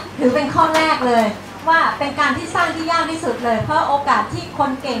อันเนี้ยถือเป็นข้อแรกเลยว่าเป็นการที่สร้างที่ยากที่สุดเลยเพราะโอกาสที่ค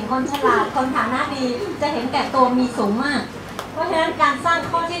นเก่งคนฉลาดคนฐานะดีจะเห็นแก่ตัวมีสูงมากเพราะฉะนั้นการสร้าง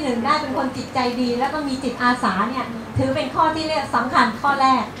ข้อที่1ได้เป็นคนจิตใจดีแล้วก็มีจิตอาสาเนี่ยถือเป็นข้อที่เรียกสำคัญข้อแร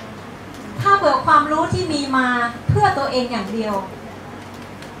กถ้าเบิกความรู้ที่มีมาเพื่อตัวเองอย่างเดียว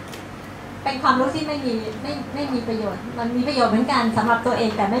เป็นความรู้ที่ไม่มีประโยชน์มันมีประโยชน์เหมือนกันสำหรับตัวเอง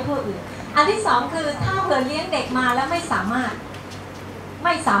แต่ไม่ผู้อื่นอันที่2คือถ้าเผื่อเลี้ยงเด็กมาแล้วไม่สามารถ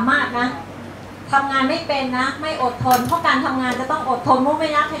นะทำงานไม่เป็นนะไม่อดทนเพราะการทำงานจะต้องอดทนมุ่งไม่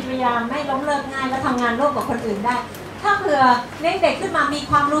ยักพยายามไม่ล้มเลิกง่ายและทำงานร่วมกับคนอื่นได้ถ้าเผื่อเลี้ยงเด็กขึ้นมามี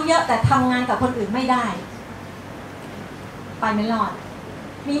ความรู้เยอะแต่ทำงานกับคนอื่นไม่ได้ไปไม่รอด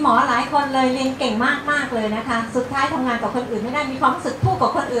มีหมอหลายคนเลยเรียนเก่งมากเลยนะคะสุดท้ายทำงานกับคนอื่นไม่ได้มีความรู้สึกพูดกั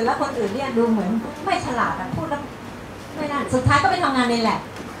บคนอื่นแล้วคนอื่นเนี่ยดูเหมือนไม่ฉลาดแต่พูดแล้วไม่ได้สุดท้ายก็ไปทำงานในแลบ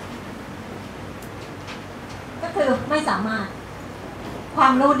ก็คือไม่สามารถควา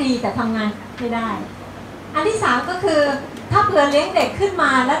มรู้ดีแต่ทำงานไม่ได้อันที่3ก็คือถ้าเผื่อเลี้ยงเด็กขึ้นม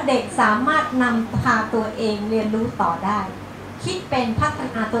าแล้วเด็กสามารถนำพาตัวเองเรียนรู้ต่อได้คิดเป็นพัฒ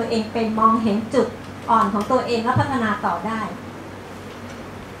นาตัวเองเป็นมองเห็นจุดอ่อนของตัวเองแล้วพัฒนาต่อได้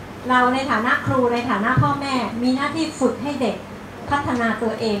เราในฐานะครูในฐานะพ่อแม่มีหน้าที่ฝึกให้เด็กพัฒนาตั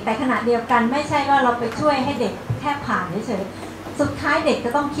วเองแต่ขณะเดียวกันไม่ใช่ว่าเราไปช่วยให้เด็กแค่ผ่านเฉยๆสุดท้ายเด็กจ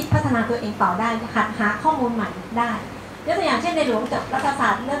ะต้องคิดพัฒนาตัวเองต่อได้หัดหาข้อมูลใหม่ได้ยกตัวอย่างเช่นในหลวงจบรัฐศา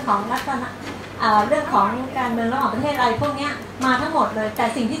สตร์เรื่องของเรื่องของการเมืองระหว่างประเทศอะไรพวกนี้มาทั้งหมดเลยแต่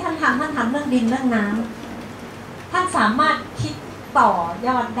สิ่งที่ท่านทำเรื่องดินเรื่องน้ำท่านสามารถคิดต่อย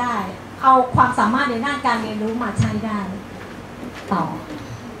อดได้เอาความสามารถในด้านการเรียนรู้มาใช้ได้ต่อ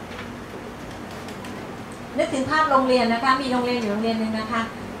นึกถึงภาพโรงเรียนนะคะมีโรงเรียนอยู่โรงเรียนหนึ่งนะคะ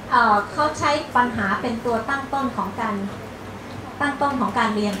เขาใช้ปัญหาเป็นตัวตั้งต้นของการ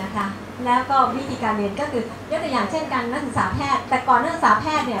เรียนนะคะแล้วก็วิธีการเรียนก็คือยกตัวอย่างเช่นการนักศึกษาแพทย์แต่ก่อนนักศึกษาแพ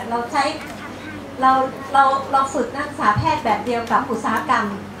ทย์เนี่ยเราใช้เราฝึกนักศึกษาแพทย์แบบเดียวกับอุตสาหกรรม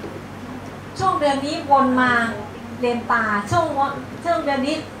ช่วงเดือนนี้วนมาเรียนตาช่วงเดือน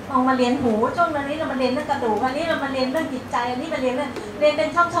นี้ลงมาเรียนหูช่วงเดือนนี้เรามาเรียนเรื่องกระดูกอันนี้เรามาเรียนเรื่องจิตใจอันนี้มาเรียนเป็น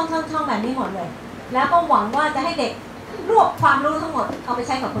ช่องแบบนี้หมดเลยแล้วก็หวังว่าจะให้เด็กรวบความรู้ทั้งหมดเอาไปใ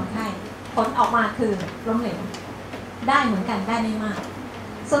ช้กับคนไข้ผลออกมาคือล้มเหลวได้เหมือนกันได้ไม่มาก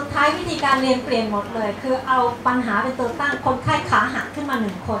สุดท้ายวิธีการเรียนเปลี่ยนหมดเลยคือเอาปัญหาเป็นตัวตั้งคนไข้ขาหักขึ้นมา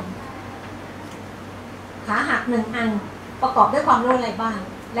1 คนขาหัก1 อันประกอบด้วยความรู้อะไรบ้าง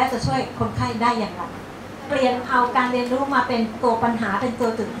และจะช่วยคนไข้ได้อย่างไรเปลี่ยนเอาการเรียนรู้มาเป็นตัวปัญหาเป็นตัว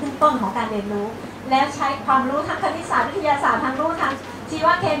จุดขึ้นต้นของการเรียนรู้แล้วใช้ความรู้ทางคณิตศาสตร์วิทยาศาสตร์ทางรู้ทางชีว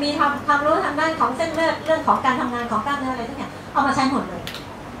เคมีความรู้ทางด้านของเส้นเลือดเรื่องของการทำงานของกล้ามเนื้ออะไรทุกอย่างเอามาใช้หมดเลย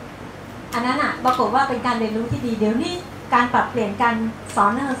อันนั้นอ่ะปรากฏว่าเป็นการเรียนรู้ที่ดีเดี๋ยวนี้การปรับเปลี่ยนการสอ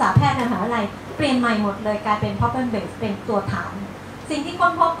นนักศึกษาแพทย์ในมหาวิทยาลัยเปลี่ยนใหม่หมดเลยกลายเป็น problem base เป็นตัวฐานสิ่งที่ค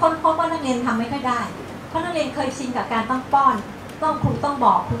นพบว่านักเรียนทำไม่ค่อยได้เพราะนักเรียนเคยชินกับการต้องป้อนต้องครูต้องบ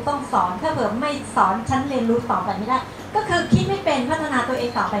อกครูต้องสอนถ้าเผื่อไม่สอนฉันเรียนรู้ต่อไปไม่ได้ก็คือคิดไม่เป็นพัฒนาตัวเอง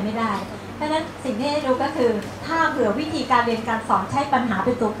ต่อไปไม่ได้ดังนั้นสิ่งที่ให้รู้ก็คือถ้าเผื่อวิธีการเรียนการสอนใช้ปัญหาเ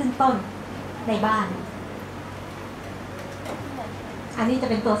ป็นตัวขึ้นต้นในบ้านอันนี้จะ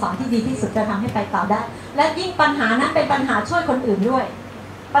เป็นตัวสอนที่ดีที่สุดจะทำให้ไปต่อได้และยิ่งปัญหานั้นเป็นปัญหาช่วยคนอื่นด้วย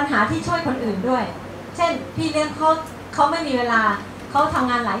ปัญหาที่ช่วยคนอื่นด้วยเช่นพี่เลี้ยงเขาไม่มีเวลาเขาทำ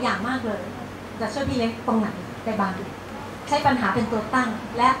งานหลายอย่างมากเลยจะช่วยพี่เลี้ยงตรงไหนได้บ้างใช้ปัญหาเป็นตัวตั้ง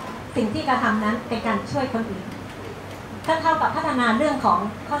และสิ่งที่กระทำนั้นเป็นการช่วยคนอื่นก็เท่ากับพัฒนาเรื่องของ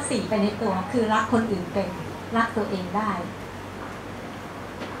ข้อ4ไปในตัวคือรักคนอื่นเป็นรักตัวเองได้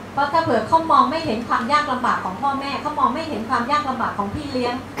เพราะถ้าเผื่อเขามองไม่เห็นความยากลำบากของพ่อแม่เขามองไม่เห็นความยากลำบากของพี่เลี้ย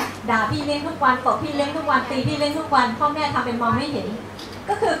งด่าพี่เลี้ยงทุกวันตบพี่เลี้ยงทุกวันตีพี่เลี้ยงทุกวันพ่อแม่ทำเป็นมองไม่เห็น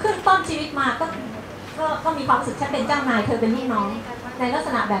ก็คือขึ้นต้นชีวิตมาก็มีความรู้สึกฉันเป็นเจ้านายเธอเป็นลูกน้องในลักษ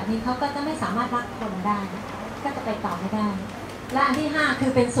ณะแบบนี้เขาก็จะไม่สามารถรักคนได้ก็จะไปต่อไม่ได้และอันที่5คื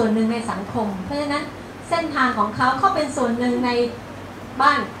อเป็นส่วนหนึ่งในสังคมเพราะฉะนั้นเส้นทางของเขาเป็นส่วนหนึ่งในบ้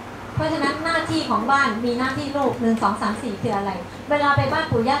านเพราะฉะนั้นหน้าที่ของบ้านมีหน้าที่ลูก1 2 3 4คืออะไรเวลาไปบ้าน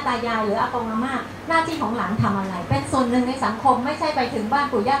ปู่ย่าตายายหรืออากงอาม่าหน้าที่ของหลานทำอะไรเป็นส่วนหนึ่งในสังคมไม่ใช่ไปถึงบ้าน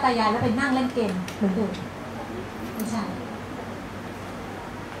ปู่ย่าตายายแล้วไปนั่งเล่นเกมเหมือนเดิมไม่ใช่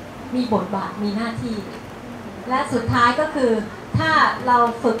มีบทบาทมีหน้าที่และสุดท้ายก็คือถ้าเรา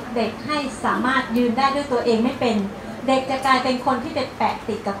ฝึกเด็กให้สามารถยืนได้ด้วยตัวเองไม่เป็นเด็กจะกลายเป็นคนที่ไปแปะ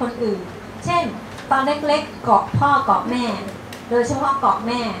ติดกับคนอื่นเช่นตอนเล็กๆเกาะพ่อเกาะแม่โดยเฉพาะเกาะแ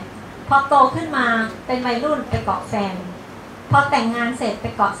ม่พอโตขึ้นมาเป็นวัยรุ่นไปเกาะแฟนพอแต่งงานเสร็จไป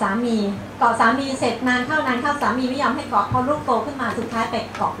เกาะสามีเกาะสามีเสร็จนานเข้าสามีไม่ยอมให้เกาะพอลูกโตขึ้นมาสุดท้ายไป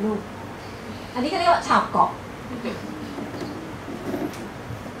เกาะลูกอันนี้ก็เรียกว่าชาวเกาะ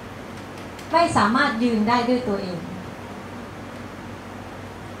ไม่สามารถยืนได้ด้วยตัวเอง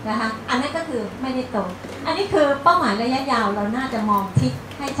นะคะอันนั้นก็คือไม่ได้โตอันนี้คือเป้าหมายระยะยาวเราน่าจะมองทิศ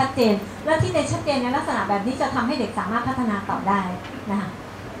ให้ชัดเจนและที่ในชัดเจนในลักษณะแบบนี้จะทำให้เด็กสามารถพัฒนาต่อได้นะคะ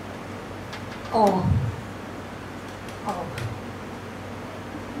โอ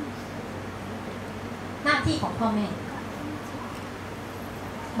หน้าที่ของพ่อแม่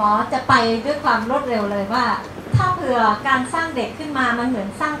หมอจะไปด้วยความรวดเร็วเลยว่าถ้าเผื่อการสร้างเด็กขึ้นมามันเหมือน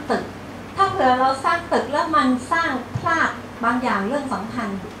สร้างตึกถ้าเผื่อเราสร้างตึกแล้วมันสร้างพลาดบางอย่างเรื่องสำคัญ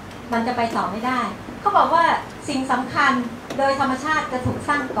มันจะไปต่อไม่ได้เขาบอกว่าสิ่งสำคัญโดยธรรมชาติจะถูก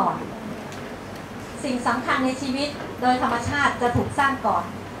สร้างก่อนสิ่งสำคัญในชีวิตโดยธรรมชาติจะถูกสร้างก่อน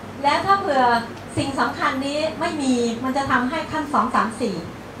แล้วถ้าเผื่อสิ่งสำคัญนี้ไม่มีมันจะทำให้ขั้น2 3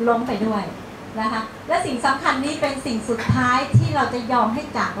 4ล้มไปด้วยนะคะและสิ่งสำคัญนี้เป็นสิ่งสุดท้ายที่เราจะยอมให้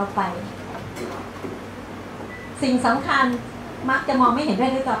จากเราไปสิ่งสำคัญมักจะมองไม่เห็นด้ว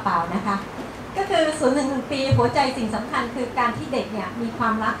ยตาเปล่านะคะก็คือ0-1 ปีหัวใจสิ่งสำคัญคือการที่เด็กเนี่ยมีควา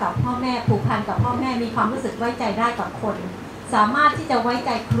มรักกับพ่อแม่ผูกพันกับพ่อแม่มีความรู้สึกไว้ใจได้กับคนสามารถที่จะไว้ใจ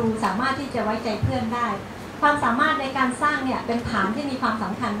ครูสามารถที่จะไว้ใจเพื่อนได้ความสามารถในการสร้างเนี่ยเป็นฐานที่มีความส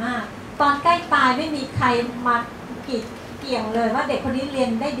ำคัญมากตอนใกล้ตายไม่มีใครมากีดเกี่ยงเลยว่าเด็กคนนี้เรียน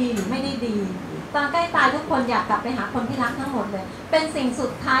ได้ดีหรือไม่ได้ดีตอนใกล้ตายทุกคนอยากกลับไปหาคนที่รักทั้งหมดเลยเป็นสิ่งสุ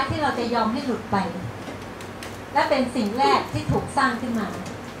ดท้ายที่เราจะยอมให้หลุดไปและเป็นสิ่งแรกที่ถูกสร้างขึ้นมา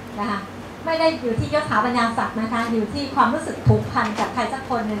นะคะไม่ได้อยู่ที่ยศถาบรรดาศักดิ์นะคะอยู่ที่ความรู้สึกผูกพันกับใครสัก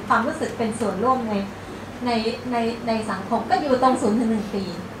คนหนึ่งความรู้สึกเป็นส่วนร่วมในสังคมก็อยู่ตรง0-1 ปี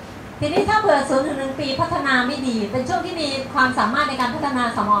ทีนี้ถ้าเผื่อ0-1 ปีพัฒนาไม่ดีเป็นช่วงที่มีความสามารถในการพัฒนา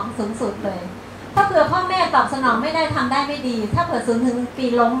สมองสูงสุดเลยถ้าเผื่อพ่อแม่ตอบสนองไม่ได้ทำได้ไม่ดีถ้าเผื่อ0-1 ปี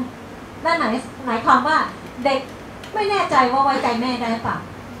ล้มนั่นหมายความว่าเด็กไม่แน่ใจว่าไว้ใจแม่ได้หรือเปล่า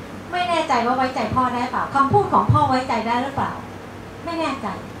ไม่แน่ใจว่าไว้ใจพ่อได้เปล่าคำพูดของพ่อไว้ใจได้หรือเปล่าไม่แน่ใจ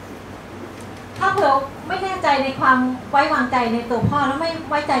ถ้าเผื่อไม่แน่ใจในความไว้วางใจในตัวพ่อแล้วไม่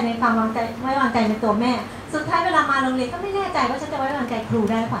ไว้ใจในความไว้วางใจในตัวแม่สุดท้ายเวลามาโรงเรียนก็ไม่แน่ใจว่าฉันจะไว้วางใจครู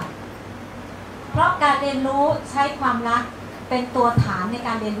ได้หรือเปล่าเพราะการเรียนรู้ใช้ความรักเป็นตัวฐานในก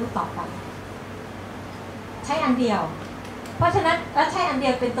ารเรียนรู้ต่อไปใช้อันเดียวเพราะฉะนั้นแล้วใช้อันเดี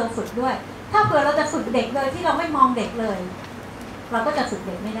ยวเป็นตัวฝึกด้วยถ้าเผื่อเราจะฝึกเด็กเลยที่เราไม่มองเด็กเลยเราก็จะฝึกเ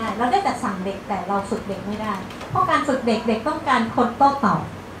ด็กไม่ได้เราได้แต่สั่งเด็กแต่เราฝึกเด็กไม่ได้เพราะการฝึกเด็กเด็กต้องการคนโต้ตอบ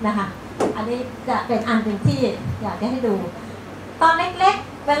นะคะอันนี้จะเป็นอันหนึ่งที่อยากจะให้ดูตอนเล็ก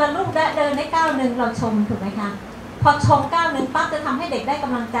ๆเวลาลูกเดินได้ก้าวหนึ่งเราชมถูกไหมคะพอชมก้าวหนึ่งปั๊บจะทำให้เด็กได้ก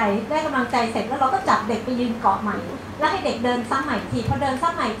ำลังใจเสร็จแล้วเราก็จับเด็กไปยืนเกาะใหม่แล้วให้เด็กเดินซ้ำใหม่ทีพอเดินซ้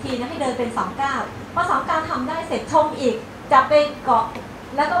ำใหม่ทีนะให้เดินเป็น2 ก้าวพอ2 ก้าวทำได้เสร็จชมอีกจับไปเกาะ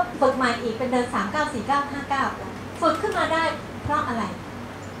แล้วก็ฝึกใหม่อีกเป็นเดิน3 ก้าว4 ก้าว5 ก้าวฝึกขึ้นมาได้เพราะอะไร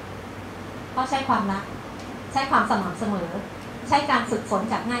เพราะใช้ความรักใช้ความสม่ำเสมอใช้การฝึกฝน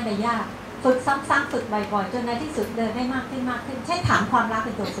จากง่ายไปยากฝึกซ้ำๆฝึกบ่อยๆจนในที่สุดเดินได้มากขึ้นใช้ฐานความรักเ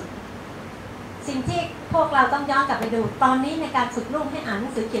ป็นตัวฝึกสิ่งที่พวกเราต้องย้อนกลับไปดูตอนนี้ในการฝึกลูกให้อ่านหนั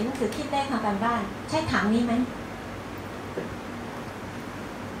งสือเขียนหนังสือคิดเลขทำการบ้านใช้ฐานนี้ไหม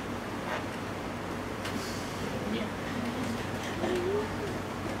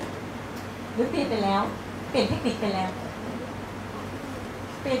หรือเปลี่ยนไปแล้วเปลี่ยนเทคนิคไปแล้ว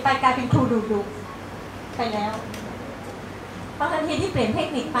เปลี่ยนไปกลายเป็นครูดุไปแล้วเพราะทันทีที่เปลี่ยนเทค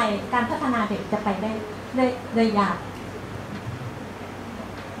นิคไปการพัฒนาเด็กจะไปได้ยาก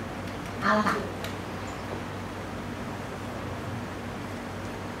เอาละค่ะ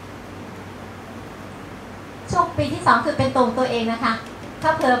ช่วงปีที่2คือเป็นตัวเองนะคะถ้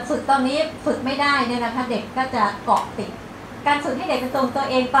าเผื่อฝึกตอนนี้ฝึกไม่ได้เนี่ยนะคะเด็กก็จะเกาะติดการฝึกให้เด็กเป็นตัว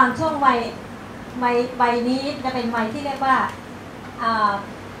เองตอนช่วงวัยนี้จะเป็นวัยที่เรียกว่า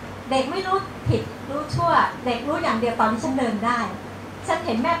เด็กไม่รู้ผิดรู้ชั่วเด็กรู้อย่างเดียวตอนที่ฉันเดินได้ฉันเ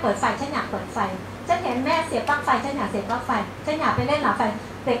ห็นแม่เปิดไฟฉันอยากเปิดไฟฉันเห็นแม่เสียบปลั๊กไฟฉันอยากเสียบปลั๊กไฟฉันอยากไปเล่นหลังไฟ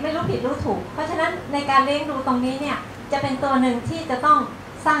เด็กไม่รู้ผิดรู้ถูกเพราะฉะนั้นในการเลี้ยงดูตรงนี้เนี่ยจะเป็นตัวหนึ่งที่จะต้อง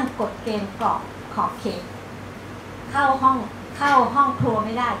สร้างกฎเกณฑ์กรอบขอบเขตเข้าห้องครัวไ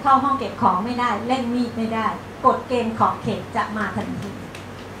ม่ได้เข้าห้องเก็บของไม่ได้เล่นมีดไม่ได้กฎเกณฑ์ขอบเขตจะมาทันที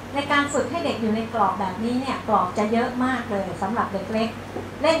ในการฝึกให้เด็กอยู่ในกรอบแบบนี้เนี่ยกรอบจะเยอะมากเลยสำหรับเด็กเล็ก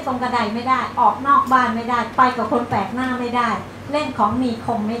เล่นตรงกระไดไม่ได้ออกนอกบ้านไม่ได้ไปกับคนแปลกหน้าไม่ได้เล่นของมีค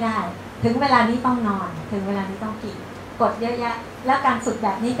มไม่ได้ถึงเวลานี้ต้องนอนถึงเวลานี้ต้องกินกฎเยอะแยะแล้วการฝึกแบ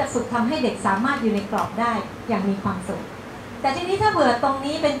บนี้จะฝึกทำให้เด็กสามารถอยู่ในกรอบได้อย่างมีความสุขแต่ทีนี้ถ้าเบื่อตรง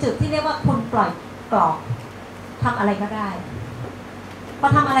นี้เป็นจุดที่เรียกว่าคุณปล่อยกรอบทำอะไรก็ได้พอ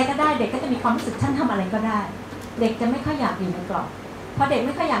ทำอะไรก็ได้เด็กก็จะมีความรู้สึกฉันทำอะไรก็ได้เด็กจะไม่ค่อยอยากอยู่ในกรอบพอเด็กไ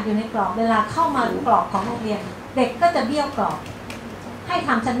ม่ค่อยอยากอยู่ในกรอบเวลาเข้ามากรอบของโรงเรียนเด็กก็จะเบี้ยวกรอบให้ท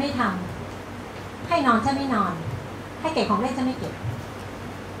ำฉันไม่ทำให้นอนฉันไม่นอนให้เก็บของเล่นฉันไม่เก็บ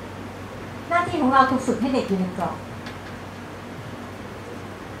หน้าที่ของเราคือฝึกให้เด็กอยู่ในกรอบ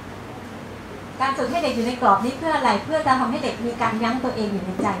การฝึกให้เด็กอยู่ในกรอบนี้เพื่ออะไรเพื่อจะทำให้เด็กมีการยั้งตัวเองอยู่ใ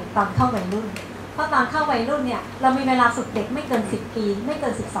นใจตอนเข้าวัยรุ่นเพราะตอนเข้าวัยรุ่นเนี่ยเรามีเวลาฝึกเด็กไม่เกิน10 ปีไม่เกิ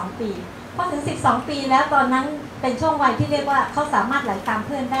น12 ปีพอถึง12 ปีแล้วตอนนั้นเป็นช่วงวัยที่เรียกว่าเขาสามารถไหลตามเ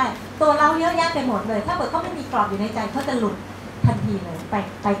พื่อนได้ตัวเราเยอะแยะไปหมดเลยถ้าเกิดเขาไม่มีกรอบอยู่ในใจเขาจะหลุดทันทีเลย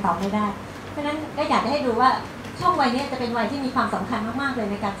ไปต่อไม่ได้เพราะฉะนั้นก็อยากให้ดูว่าช่วงวัยนี้จะเป็นวัยที่มีความสำคัญมากๆเลย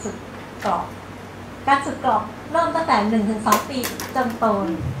ในการฝึกกรอบการฝึกกรอบเริ่มตั้งแต่ 1-2 ปีจนโต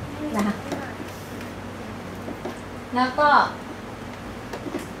นะคะแล้วก็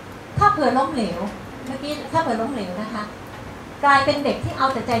ถ้าเผื่อล้มเหลวเมื่อกี้ถ้าเผื่อล้มเหลวนะคะกลายเป็นเด็กที่เอา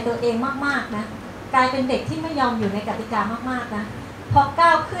แต่ใจตัวเองมากๆนะกลายเป็นเด็กที่ไม่ยอมอยู่ในกติกามากๆนะพอก้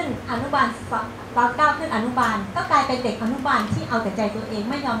าวขึ้นอนุบาลตอนก้าวขึ้นอนุบาลก็กลายเป็นเด็กอนุบาลที่เอาแต่ใจตัวเอง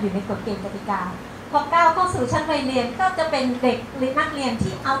ไม่ยอมอยู่ในกฎเกณฑ์กติกาพอก้าวเข้าสู่ชั้นวัยเรียนก็จะเป็นเด็กนักเรียน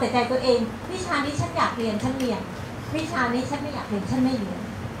ที่เอาแต่ใจตัวเองวิชานี้ฉันอยากเรียนฉันเรียนวิชานี้ฉันไม่อยากเรียนฉันไม่เรียน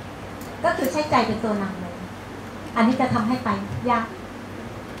ก็คือใช้ใจเป็นตัวนำเลยอันนี้จะทำให้ไปยาก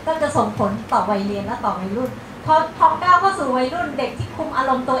ก็จะส่งผลต่อวัยเรียนและต่อวัยรุ่นพอก้าวเข้าสู่วัยรุ่นเด็กที่คุมอา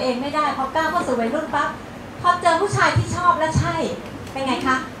รมณ์ตัวเองไม่ได้พอก้าวเข้าสู่วัยรุ่นปั๊บพอเจอผู้ชายที่ชอบและใช่เป็นไงค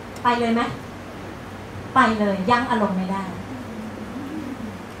ะไปเลยไหมไปเลยยั้งอารมณ์ไม่ได้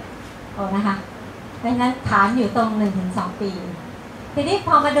โอ้นะคะดังนั้นฐานอยู่ตรง 1-2 ปีทีนี้พ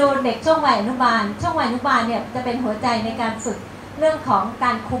อมาดูเด็กช่วงวัยอนุบาลเนี่ยจะเป็นหัวใจในการฝึกเรื่องของก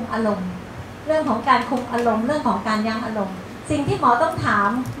ารคุมอารมณ์เรื่องของการคุมอารมณ์เรื่องของการยั้งอารมณ์สิ่งที่หมอต้องถาม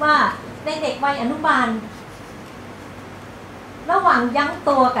ว่าในเด็กวัยอนุบาลระหว่างยั้ง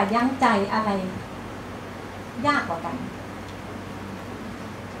ตัวกับยั้งใจอะไรยากกว่ากัน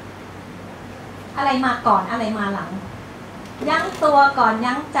อะไรมาก่อนอะไรมาหลัง ยั้งตัวก่อน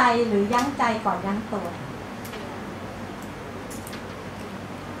ยั้งใจหรือยั้งใจก่อนยั้งตัว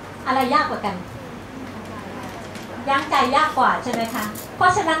อะไรยากกว่ากันยั้งใจยากกว่าใช่ไหมคะเพรา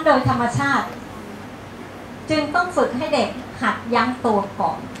ะฉะนั้นโดยธรรมชาติจึงต้องฝึกให้เด็กหัดยั้งตัวก่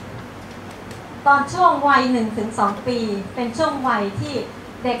อนตอนช่วงวัย 1-2 ปีเป็นช่วงวัยที่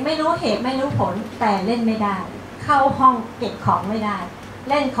เด็กไม่รู้เหตุไม่รู้ผลแต่เล่นไม่ได้เข้าห้องเก็บของไม่ได้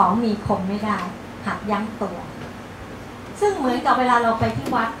เล่นของมีคมไม่ได้หัดยั้งตัวซึ่งเหมือนกับเวลาเราไปที่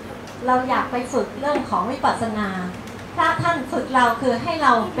วัดเราอยากไปฝึกเรื่องของวิปัสสนาพระท่านฝึกเราคือให้เร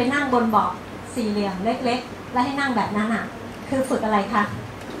าไปนั่งบนเบาะสี่เหลี่ยมเล็กๆและให้นั่งแบบนั้นอ่ะคือฝึกอะไรคะ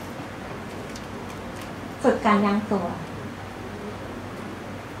ฝึกการยั้งตัว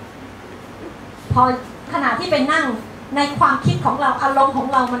พอขณะที่ไปนั่งในความคิดของเราอารมณ์ของ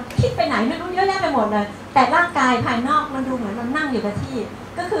เรามันคิดไปไหนไม่รู้เยอะแยะไปหมดเลยแต่ร่างกายภายนอกมันดูเหมือนมันนั่งอยู่กับที่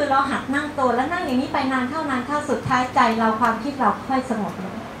ก็คือเราหัดนั่งตัวแล้วนั่งอย่างนี้ไปนานเข้สุดท้ายใจเราความคิดเราค่อยสงบล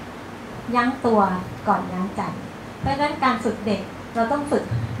งยั้งตัวก่อนยั้งใจเพราะฉะนั้นการฝึกเด็กเราต้องฝึก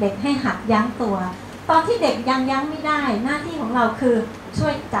เด็กให้หัดยั้งตัวตอนที่เด็กยังยั้งไม่ได้หน้าที่ของเราคือช่ว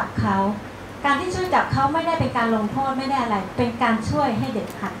ยจับเขาการที่ช่วยจับเขาไม่ได้เป็นการลงโทษไม่ได้อะไรเป็นการช่วยให้เด็ก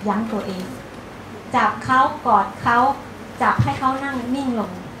หัดยั้งตัวเองจับเขากอดเขาจับให้เขานั่งนิ่งล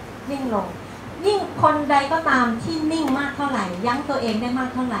งยิ่งคนใดก็ตามที่นิ่งมากเท่าไหร่ยั้งตัวเองได้มาก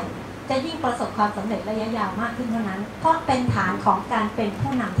เท่าไหร่จะยิ่งประสบความสำเร็จระยะยาวมากขึ้นเท่านั้นเพราะเป็นฐานของการเป็น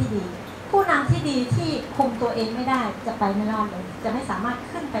ผู้นำที่ดีผู้นำที่ดีที่คุมตัวเองไม่ได้จะไปไม่รอดเลยจะไม่สามารถ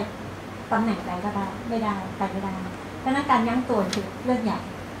ขึ้นไปตำแหน่งใดก็ได้ไม่ได้ไปไม่ได้ดังนั้นการยั้งตัวคือเรื่องใหญ่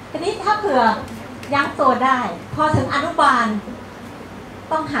ทีนี้ถ้าเผื่อยั้งตัวได้พอถึงอนุบาล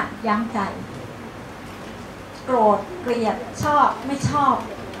ต้องหัดยั้งใจโกรธเกลียดชอบไม่ชอบ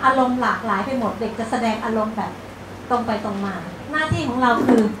อารมณ์หลากหลายไปหมดเด็กจะแสดงอารมณ์แบบตรงไปตรงมาหน้าที่ของเรา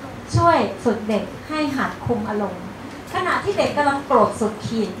คือช่วยฝึกเด็กให้หัดคุมอารมณ์ขณะที่เด็กกำลังโกรธสุด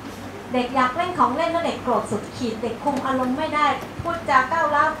ขีดเด็กอยากเล่นของเล่นแล้วเด็กโกรธสุดขีดเด็กคุมอารมณ์ไม่ได้พูดจาก้าว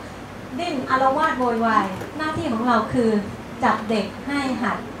ร้าวดิ้นอาละวาดโวยวายหน้าที่ของเราคือจับเด็กให้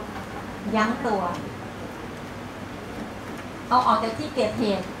หัดยั้งตัวเอาออกจากที่เกิดเห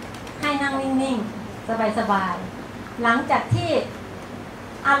ตุให้นั่งนิ่งๆสบายๆหลังจากที่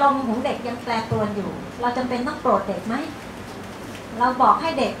อารมณ์ของเด็กยังแปรปรวนอยู่เราจำเป็นต้องโกรธเด็กไหมเราบอกให้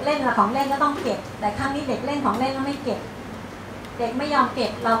เด็กเล่นของเล่นก็ต้องเก็บแต่ครั้งนี้เด็กเล่นของเล่นแล้วไม่เก็บเด็กไม่ยอมเก็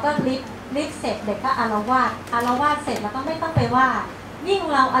บเราก็ลิฟเสร็จเด็กก็อาละวาดเสร็จแล้วก็ไม่ต้องไปว่ายิ่ง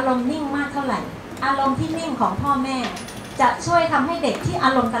เราอารมณ์นิ่งมากเท่าไหร่อารมณ์ที่นิ่งของพ่อแม่จะช่วยทำให้เด็กที่อา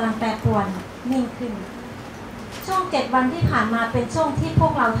รมณ์กำลังแปรปรวนนิ่งขึ้นช่วง7 วันที่ผ่านมาเป็นช่วงที่พว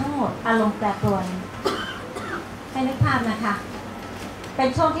กเราทั้งหมดอารมณ์แปรปรวนให้นึกภาพนะคะเป็น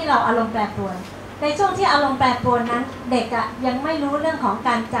ช่วงที่เราอารมณ์แปรปรวนในช่วงที่อารมณ์แปรปรวนนั้นเด็กอะยังไม่รู้เรื่องของก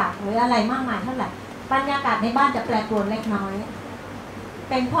ารจากหรืออะไรมากมายเท่าไหร่บรรยากาศในบ้านจะแปรปรวนเล็กน้อย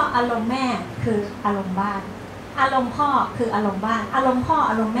เป็นเพราะอารมณ์แม่คืออารมณ์บ้านอารมณ์พ่อคืออารมณ์บ้านอารมณ์พ่อ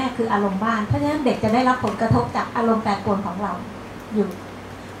อารมณ์แม่คืออารมณ์บ้านเพราะฉะนั้นเด็กจะได้รับผลกระทบจากอารมณ์แปรปรวนของเราอยู่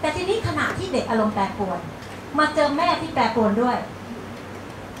แต่ทีนี้ขณะที่เด็กอารมณ์แปรปรวนมาเจอแม่ที่แปรปรวนด้วย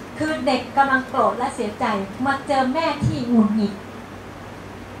คือเด็กกำลังโกรธและเสียใจมาเจอแม่ที่หงุดหงิด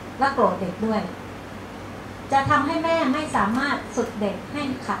และโกรธเด็กด้วยจะทำให้แม่ไม่สามารถฝึกเด็กให้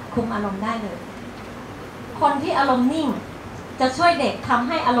ขัดคุมอารมณ์ได้เลยคนที่อารมณ์นิ่งจะช่วยเด็กทำใ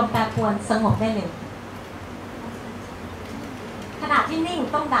ห้อารมณ์แปรปรวนสงบได้เลยขณะที่นิ่ง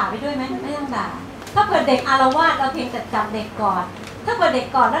ต้องด่าไปด้วยไหมไม่ต้องด่าถ้าเกิดเด็กอาละวาดเราเพียงแต่จับเด็กก่อนถ้าเกิดเด็ก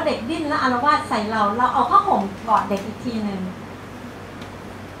ก่อนแล้วเด็กดิ้นแล้วอาละวาดใส่เราเอาผ้าห่มกอดเด็กอีกทีนึง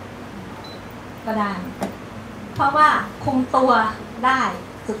ก็ได้เพราะว่าคุมตัวได้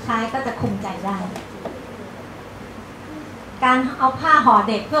สุดท้ายก็จะคุมใจได้การเอาผ้าห่อ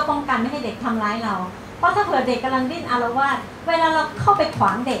เด็กเพื่อป้องกันไม่ให้เด็กทำร้ายเราเพราะถ้าเผื่อเด็กกำลังดิ้นอาละวาดเวลาเราเข้าไปขว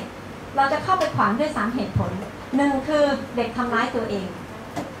างเด็กเราจะเข้าไปขวางด้วย3 เหตุผล1คือเด็กทำร้ายตัวเอง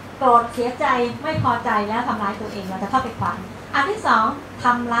โกรธเสียใจไม่พอใจแล้วทำร้ายตัวเองเราจะเข้าไปขวางอันที่2ท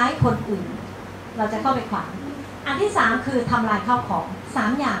ำร้ายคนอื่นเราจะเข้าไปขวางอันที่3คือทำลายข้าวของ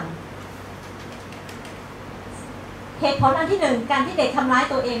3อย่างเหตุผลอันที่1การที่เด็กทำร้าย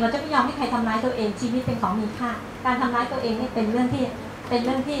ตัวเองเราจะไม่ยอมให้ใครทำร้ายตัวเองชีวิตเป็นของมีค่าการทำร้ายตัวเองนี่เป็นเรื่อง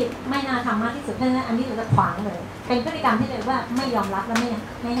ที่ไม่น่าทำมากที่สุดเพราะฉะนั้นอันนี้เราจะขวางเลยเป็นพฤติกรรมที่เรียกว่าไม่ยอมรับและไม่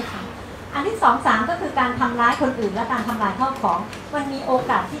ให้ทำอันที่2 3ก็คือการทำร้ายคนอื่นและการทำลายข้าวของมันมีโอ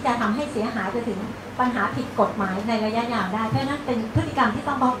กาสที่จะทำให้เสียหายไปถึงปัญหาผิดกฎหมายในระยะยาวได้เพราะฉะนั้นเป็นพฤติกรรมที่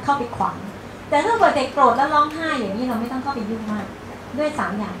ต้องเข้าไปขวางแต่ถ้าเกิดเด็กโกรธแล้วร้องไห้อย่างนี้เราไม่ต้องเข้าไปยุ่งมากด้วย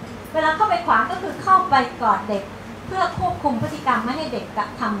3 อย่างเวลาเข้าไปขวางก็คือเข้าไปกอดเด็กเพื่อควบคุมพฤติกรรมไม่ให้เด็กกระ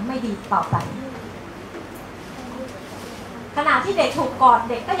ทำไม่ดีต่อไป ขณะที่เด็กถูกกอด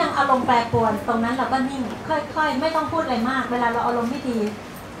เด็กก็ยังอารมณ์แปรปรวนตรงนั้นเราก็นิ่งค่อยๆไม่ต้องพูดอะไรมากเวลาเราอารมณ์ไม่ดี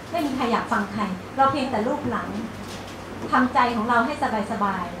ไม่มีใครอยากฟังใครเราเพียงแต่ลูบหลังทำใจของเราให้สบ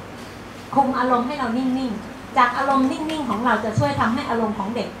ายๆคุมอารมณ์ให้เรานิ่งๆจากอารมณ์นิ่งๆของเราจะช่วยทำให้อารมณ์ของ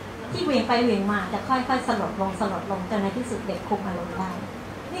เด็กที่เหวี่ยงไปเหวี่ยงมาจะค่อยๆสลดลงจนในที่สุดเด็กคุมอารมณ์ได้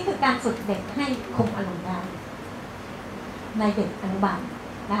นี่คือการฝึกเด็กให้คุมอารมณ์ได้ในเด็กอนุบาล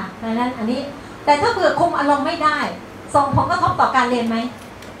นะคะดังนั้นอันนี้แต่ถ้าเผื่อคุมอารมณ์ไม่ได้ส่งผลกระทบต่อการเรียนไหม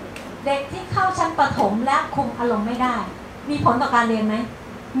เด็กที่เข้าชั้นประถมและคุมอารมณ์ไม่ได้มีผลต่อการเรียนไหม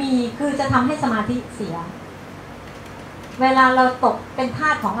มีคือจะทำให้สมาธิเสียเวลาเราตกเป็นทา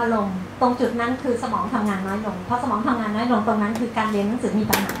สของอารมณ์ตรงจุดนั้นคือสมองทำงานน้อยลงเพราะสมองทำงานน้อยลงตรงนั้นคือการเรียนหนังสือมี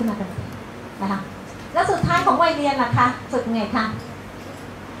ปัญหาขึ้นมาทันทีนะคะแล้วสุดท้ายของวัยเรียนล่ะคะฝึกไงคะ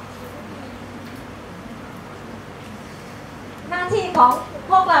หน้าที่ของ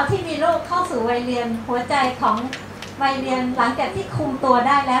พวกเราที่มีลูกเข้าสู่วัยเรียนหัวใจของวัยเรียนหลังจากที่คุมตัวไ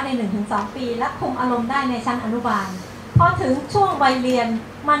ด้แล้วใน 1-2 ปีและคุมอารมณ์ได้ในชั้นอนุบาลพอถึงช่วงวัยเรียน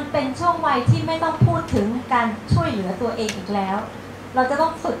มันเป็นช่วงวัยที่ไม่ต้องพูดถึงการช่วยเหลือตัวเองอีกแล้วเราจะต้อ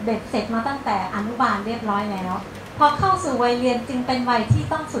งฝึกเด็กเสร็จมาตั้งแต่อนุบาลเรียบร้อยแล้วพอเข้าสู่วัยเรียนจึงเป็นวัยที่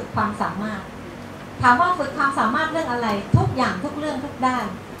ต้องฝึกความสามารถถามว่าฝึกความสามารถเรื่องอะไรทุกอย่างทุกเรื่องทุกด้าน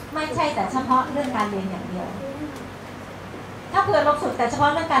ไม่ใช่แต่เฉพาะเรื่องการเรียนอย่างเดียวถ้าเผื่อเราฝึกแต่เฉพาะ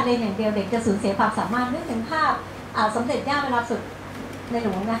เรื่องการเรียนอย่างเดียวเด็กจะสูญเสียความสามารถนึกถึงภาพสมเด็จย่าเวลาฝึกในหล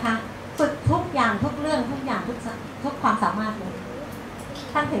วงนะคะฝึกทุกอย่างทุกเรื่องทุกอย่างทุกความสามารถเลย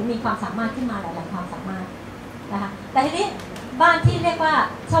ท่านถึงมีความสามารถขึ้นมาหลายๆความสามารถนะคะแต่ทีนี้บ้านที่เรียกว่า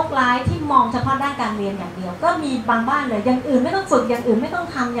โชคร้ายที่มองเฉพาะด้านการเรียนอย่างเดียวก็มีบางบ้านเลยอย่างอื่นไม่ต้องฝึกอย่างอื่นไม่ต้อง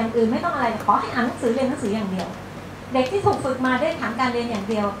ทำอย่างอื่นไม่ต้องอะไรขอให้อ่านหนังสือเรียนหนังสืออย่างเดียวเด็กที่ถูกฝึกมาด้วยฐานการเรียนอย่าง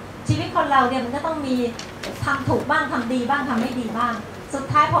เดียวชีวิตคนเราเนี่ยมันก็ต้องมีทำถูกบ้างทำดีบ้างทำไม่ดีบ้างสุด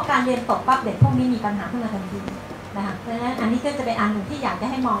ท้ายพอการเรียนตกปั๊บเด็กพวกนี้มีปัญหาขึ้นมาทันทีนะคะเพราะฉะนั้นอันนี้ก็จะเป็นอันหนึ่งที่อยากจะ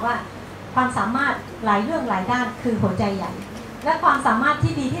ให้มองว่าความสามารถหลายเรื่องหลายด้านคือหัวใจใหญ่และความสามารถ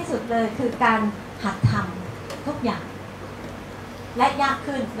ที่ดีที่สุดเลยคือการหัดทำทุกอย่างและยาก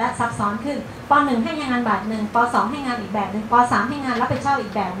ขึ้นและซับซ้อนขึ้นป.1 ให้งานแบบหนึ่งป.2 ให้งานอีกแบบหนึ่งป.3 ให้งานรับผิดชอบอี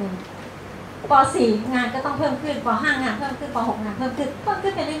กแบบหนึ่งป.4 งานก็ต้องเพิ่มขึ้นป.5 งานเพิ่มขึ้นป.6 งานเพิ่ม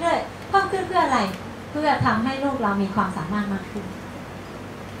ขึ้นไปเรื่อยๆเพิ่มขึ้นเพื่ออะไรเพื่อทำให้ลูกเรามีความสามารถมากขึ้น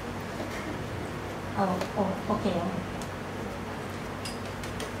โอเค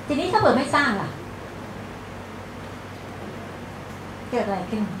ทีนี้ถ้าเกิดไม่สร้างล่ะเกิดอะไร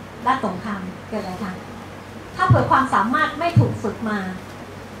ขึ้นด้านตรงข้ามเกิดอะไรคะถ้าเผื่อความสามารถไม่ถูกฝึกมา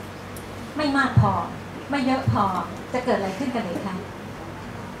ไม่มากพอไม่เยอะพอจะเกิดอะไรขึ้นกับเด็กคะ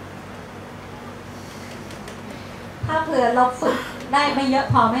ถ้าเผื่อเราฝึกได้ไม่เยอะ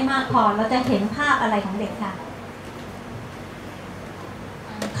พอไม่มากพอเราจะเห็นภาพอะไรของเด็กคะ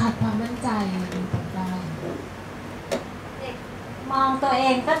ขาดความมั่นใจได้เด็กมองตัวเอ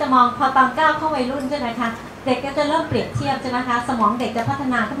งก็จะมองพอตอนก้าวเข้าวัยรุ่นใช่ไหมคะเด็กก็จะเริ่มเปรียบเทียบใช่ไหมคะสมองเด็กจะพัฒ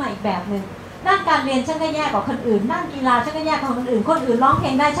นาขึ้นมาอีกแบบหนึ่งด้านการเรียนฉันก็แย่กว่าคนอื่นด้านกีฬาฉันก็แย่กว่าคนอื่นคนอื่นร้องเพล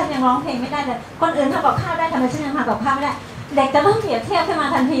งได้ฉันยังร้องเพลงไม่ได้เลยคนอื่นทำกับข้าวได้ทำไมฉันยังทำกับข้าวไม่ได้เด็กจะเริ่มเปรียบเทียบขึ้นมา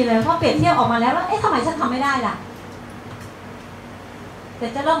ทันทีเลยเพราะเปรียบเทียบออกมาแล้วเอ๊ะทำไมฉันทำไม่ได้ล่ะเด็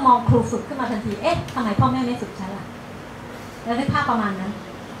กจะเริ่มมองครูฝึกขึ้นมาทันทีเอ๊ะทำไมพ่อแม่ไม่ฝึกฉันล่ะแล้วได้ภาพประมาณนั้น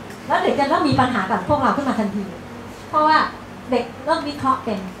แล้วเด็กจะเริ่มมีปัญหากับพวกเราขึ้นมาทันทีเพราะว่าเด็กเริ่มวิเคราะห์เ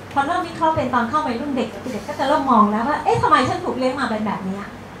ป็นพอเริ่มวิเคราะห์เป็นตอนเข้าวัยรุ่นเด็กก็จะเริ่มมองแล้วว่าเอ๊ะทำไมฉันถูกเลี้ยงมาเป็นแบบนี้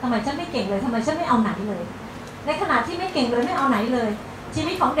ทำไมฉันไม่เก่งเลยทำไมฉันไม่เอาไหนเลยในขณะที่ไม่เก่งเลยไม่เอาไหนเลยชี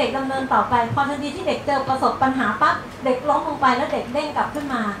วิตของเด็กดำเนินต่อไปพอทันทีที่เด็กเจอประสบปัญหาปั๊บเด็กล้มลงไปแล้วเด็กเด้งกลับขึ้น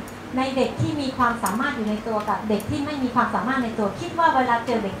มาในเด็กที่มีความสามารถอยู่ในตัวกับเด็กที่ไม่มีความสามารถในตัวคิดว่าเวลาเจ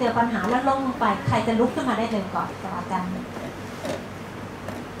อเด็กเจอปัญหาแล้วล้มลงไปใครจะลุกขึ้นมาได้เร็วก่อนกับอาจารย์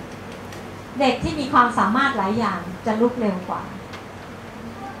เด็กที่มีความสามารถหลายอย่างจะลุกเร็วกว่า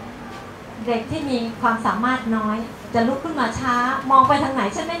เด็กที่มีความสามารถน้อยจะลุกขึ้นมาช้ามองไปทางไหน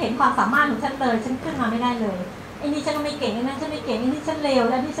ฉันไม่เห็นความสามารถของฉันเลยฉันขึ้นมาไม่ได้เลยไอ้นี่ฉันก็ไม่เก่งไอ้นั่นฉันไม่เก่งไอ้นี่ฉันเลว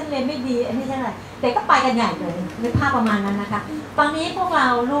แล้วนี่ฉันเรียนไม่ดีไอ้นี่ฉันอะไรเด็กก็ไปกันใหญ่เลยนึกภาพประมาณนั้นนะคะตอนนี้พวกเรา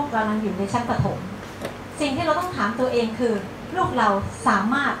ลูกกำลังอยู่ในชั้นประถมสิ่งที่เราต้องถามตัวเองคือลูกเราสา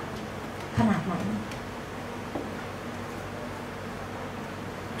มารถขนาดไหน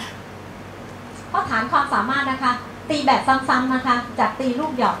เพราะฐานความสามารถนะคะตีแบบซ้ำๆนะคะจากตีลู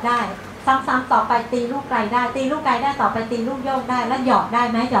กหยอดได้ซ้ำๆต่อไปตีลูกไกลได้ตีลูกไกลได้ต่อไปตีลูกโยกได้แล้วหยอดได้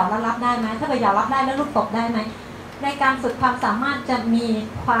ไหมหยอดแล้วรับได้ไหมถ้าไปหยอดรับได้แล้วลูกตกได้ไหมในการฝึกความสามารถจะมี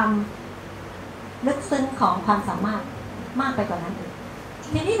ความลึกซึ้งของความสามารถมากไปกว่านั้นอีก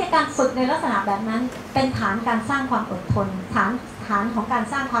ทีนี้ในการฝึกในลักษณะแบบนั้นเป็นฐานการสร้างความอดทนฐานของการ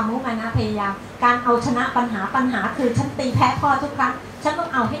สร้างความมุ่งมั่นพยายามการเอาชนะปัญหาคือฉันตีแพ้พ่อทุกครั้งฉันต้อง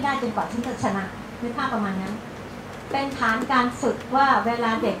เอาให้ได้จนกว่าฉันจะชนะนึกภาพประมาณนั้น เป็นฐานการฝึกว่าเวล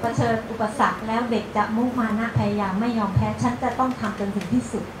าเด็กเผชิญอุปสรรคแล้วเด็กจะมุ่งมานะพยายามไม่ยอมแพ้ฉันจะต้องทำจนถึงที่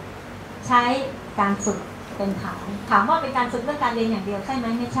สุดใช้การฝึกเป็นฐานถามว่าเป็นการฝึกเรื่องการเรียนอย่างเดียวใช่ไหม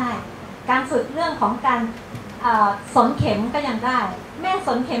ไม่ใช่การฝึกเรื่องของการสนเข็มก็ยังได้แม่ส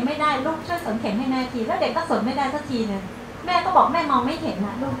นเข็มไม่ได้ลูกช่วยสนเข็มให้แม่ทีแล้วเด็กก็สนไม่ได้สักทีนึงแม่ก็บอกแม่มองไม่เห็นน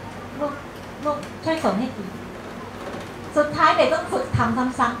ะลูกช่วยสนให้ทีสุดท้ายเด็กต้องฝึกท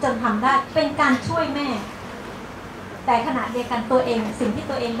ำซ้ำๆจนทำได้เป็นการช่วยแม่แต่ขณะเดียวกันตัวเองสิ่งที่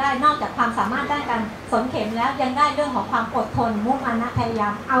ตัวเองได้นอกจากความสามารถด้านการสนเข็มแล้วยังได้เรื่องของความอดทนมุ่งมั่นนะพยายา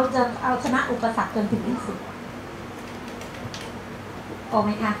มเอาชนะอุปสรรคจนถึงที่สุดโอไห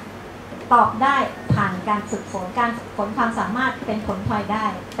มคะตอบได้ผ่านการฝึกฝนการฝึกฝนความสามารถเป็นผลพลอยได้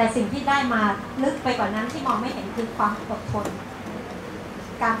แต่สิ่งที่ได้มาลึกไปกว่านั้นที่มองไม่เห็นคือความอดทน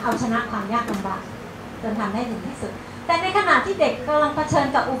การเอาชนะความยากลำบากจนทำได้ถึงที่สุดแต่ในขณะที่เด็กกำลังเผชิญ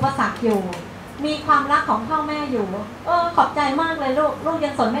กับอุปสรรคอยู่มีความรักของพ่อแม่อยู่ขอบใจมากเลยลูกยั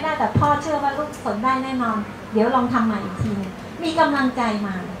งสนไม่ได้แต่พ่อเชื่อว่าลูกสนได้แน่นอนเดี๋ยวลองทำใหม่อีกทีนึงมีกำลังใจม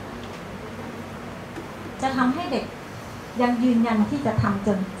าจะทำให้เด็กยังยืนยันที่จะทำจ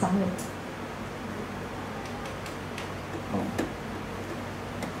นสำเร็จ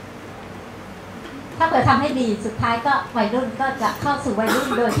ถ้าเกิดทำให้ดีสุดท้ายก็วัยรุ่นก็จะเข้าสู่วัยรุ่น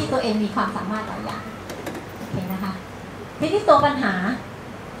โดยที่ตัวเองมีความสามารถหลายอย่างเห็นนะคะทีนี้ตัวปัญหา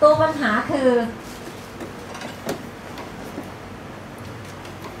คือ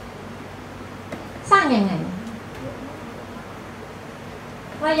สร้างยังไง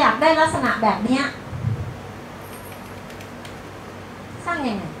ว่าอยากได้ลักษณะแบบนี้สร้าง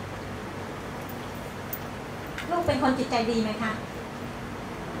ยังไงลูกเป็นคนจิตใจดีไหมคะ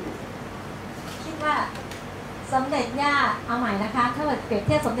คิดว่าสมเด็จย่าเอาใหม่นะคะถ้าเปรียบเ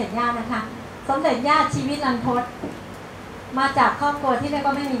ทียบสมเด็จย่านะคะสมเด็จย่าชีวิตรันทดมาจากครอบครัวที่เรียก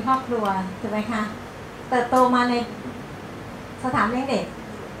ว่าไม่มีครอบครัวถูกไหมคะเติบโตมาในสถานเลี้ยงเด็ก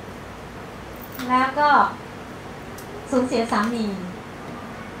แล้วก็สูญเสียสามี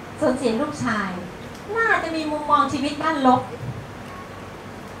สูญเสียลูกชายน่าจะมีมุมมองชีวิตด้านลบ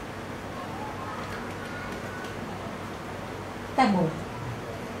แต่หมด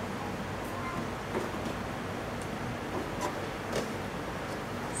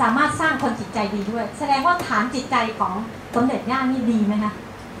สามารถสร้างคนจิตใจดีด้วยแสดงว่าฐานจิตใจของสมเด็จย่านี่ดีไหมคะ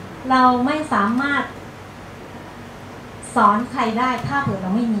เราไม่สามารถสอนใครได้ถ้าเผื่อเร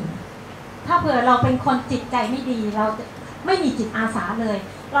าไม่มีถ้าเผื่อเราเป็นคนจิตใจไม่ดีเราไม่มีจิตอาสาเลย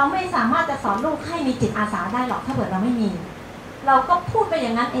เราไม่สามารถจะสอนลูกให้มีจิตอาสาได้หรอกถ้าเผื่อเราไม่มีเราก็พูดไปอย่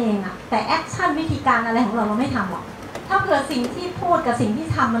างนั้นเองอะแต่แอคชั่นวิธีการอะไรของเราไม่ทำหรอกถ้าเผื่อสิ่งที่พูดกับสิ่งที่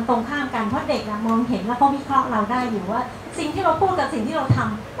ทำมันตรงข้ามกันเพราะเด็กมองเห็นแล้วเขาวิเคราะห์เราได้อยู่ว่าสิ่งที่เราพูดกับสิ่งที่เราท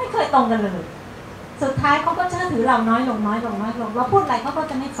ำไม่เคยตรงกันเลยสุดท้ายเขาก็เชื่อถือเราน้อยลงเราพูดอะไรเขาก็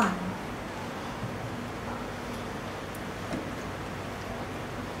จะไม่ฟัง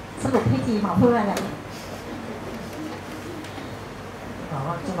สรุปพิธีหมอเพื่ออะไรหมอ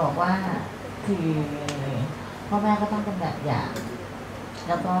จะบอกว่าคือพ่อแม่ก็ต้องเป็นแบบอย่างแ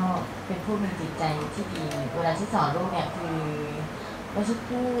ล้วก็เป็นผู้มีจิตใจที่ดีเวลาที่สอนลูกเนี่ยคือไม่ใช่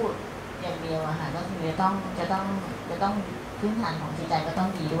พูดอย่างเดียวอะค่ะก็คือจะต้องพื้นฐานของจิตใจก็ต้อง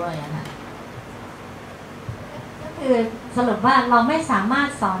ดีด้วยนะคะก็คือสรุปว่าเราไม่สามารถ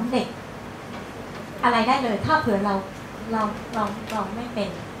สอนเด็กอะไรได้เลยถ้าเผื่อเราไม่เป็น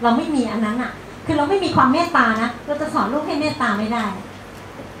เราไม่มีอันนั้นอะคือเราไม่มีความเมตตานะเราจะสอนลูกให้เมตตาไม่ได้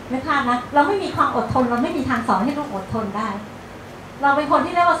ไม่พลาดนะเราไม่มีความอดทนเราไม่มีทางสอนให้ลูกอดทนได้เราเป็นคน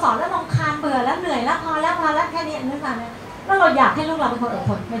ที่เรียกว่าสอนแล้วรำคาญเบื่อแล้วเหนื่อยแล้วพอแล้วแค่นี้นึกมาเนี่ยแล้วเราอยากให้ลูกเราเป็นคนอด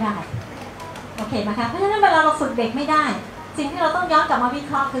ทนไม่ได้โอเคไหมคะเพราะฉะนั้นเวลาเราฝึกเด็กไม่ได้สิ่งที่เราต้องย้อนกลับมาวิเ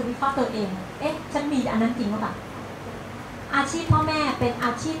คราะห์คือวิเคราะห์ตัวเองฉันมีอันนั้นจริงหรือเปล่าอาชีพพ่อแม่เป็นอ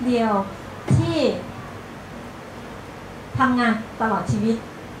าชีพเดียวที่ทำงานตลอดชีวิต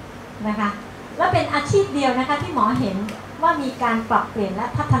นะคะและเป็นอาชีพเดียวนะคะที่หมอเห็นว่ามีการปรับเปลี่ยนและ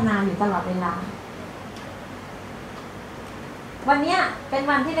พัฒนาอยู่ตลอดเวลาวันนี้เป็น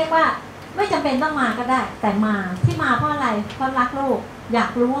วันที่เรียกว่าไม่จำเป็นต้องมาก็ได้แต่มาที่มาเพราะอะไรเพราะรักลูกอยาก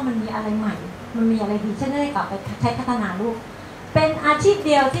รู้ว่ามันมีอะไรใหม่มันมีอะไรดีฉันได้กลับไปใช้พัฒนาลูกเป็นอาชีพเ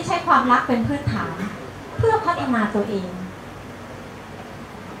ดียวที่ใช้ความรักเป็นพื้นฐานเพื่อพัฒนาตัวเอง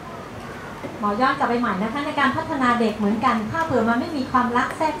หมอย้อนกลับไปใหม่นะคะในการพัฒนาเด็กเหมือนกันถ้าเผื่อมันไม่มีความรัก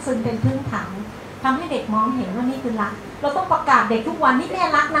แทรกซึมเป็นพื้นฐานทำให้เด็กมองเห็นว่านี่คือรักเราต้องประกาศเด็กทุกวันนี่แม่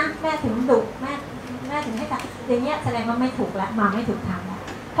รักนะแม่ถึงดุแม่ถึงให้การอย่างเงี้ยแสดงว่าไม่ถูกแล้วมาไม่ถูกทางแล้ว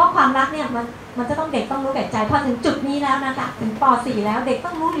เพราะความรักเนี่ยมันจะต้องเด็กต้องรู้แก่ใจพอถึงจุดนี้แล้วนะคะถึงป .4 แล้วเด็กต้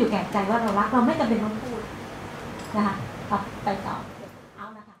องรู้อยู่แก่ใจว่าเรารักเราไม่จำเป็นต้องพูดนะคะไปต่อ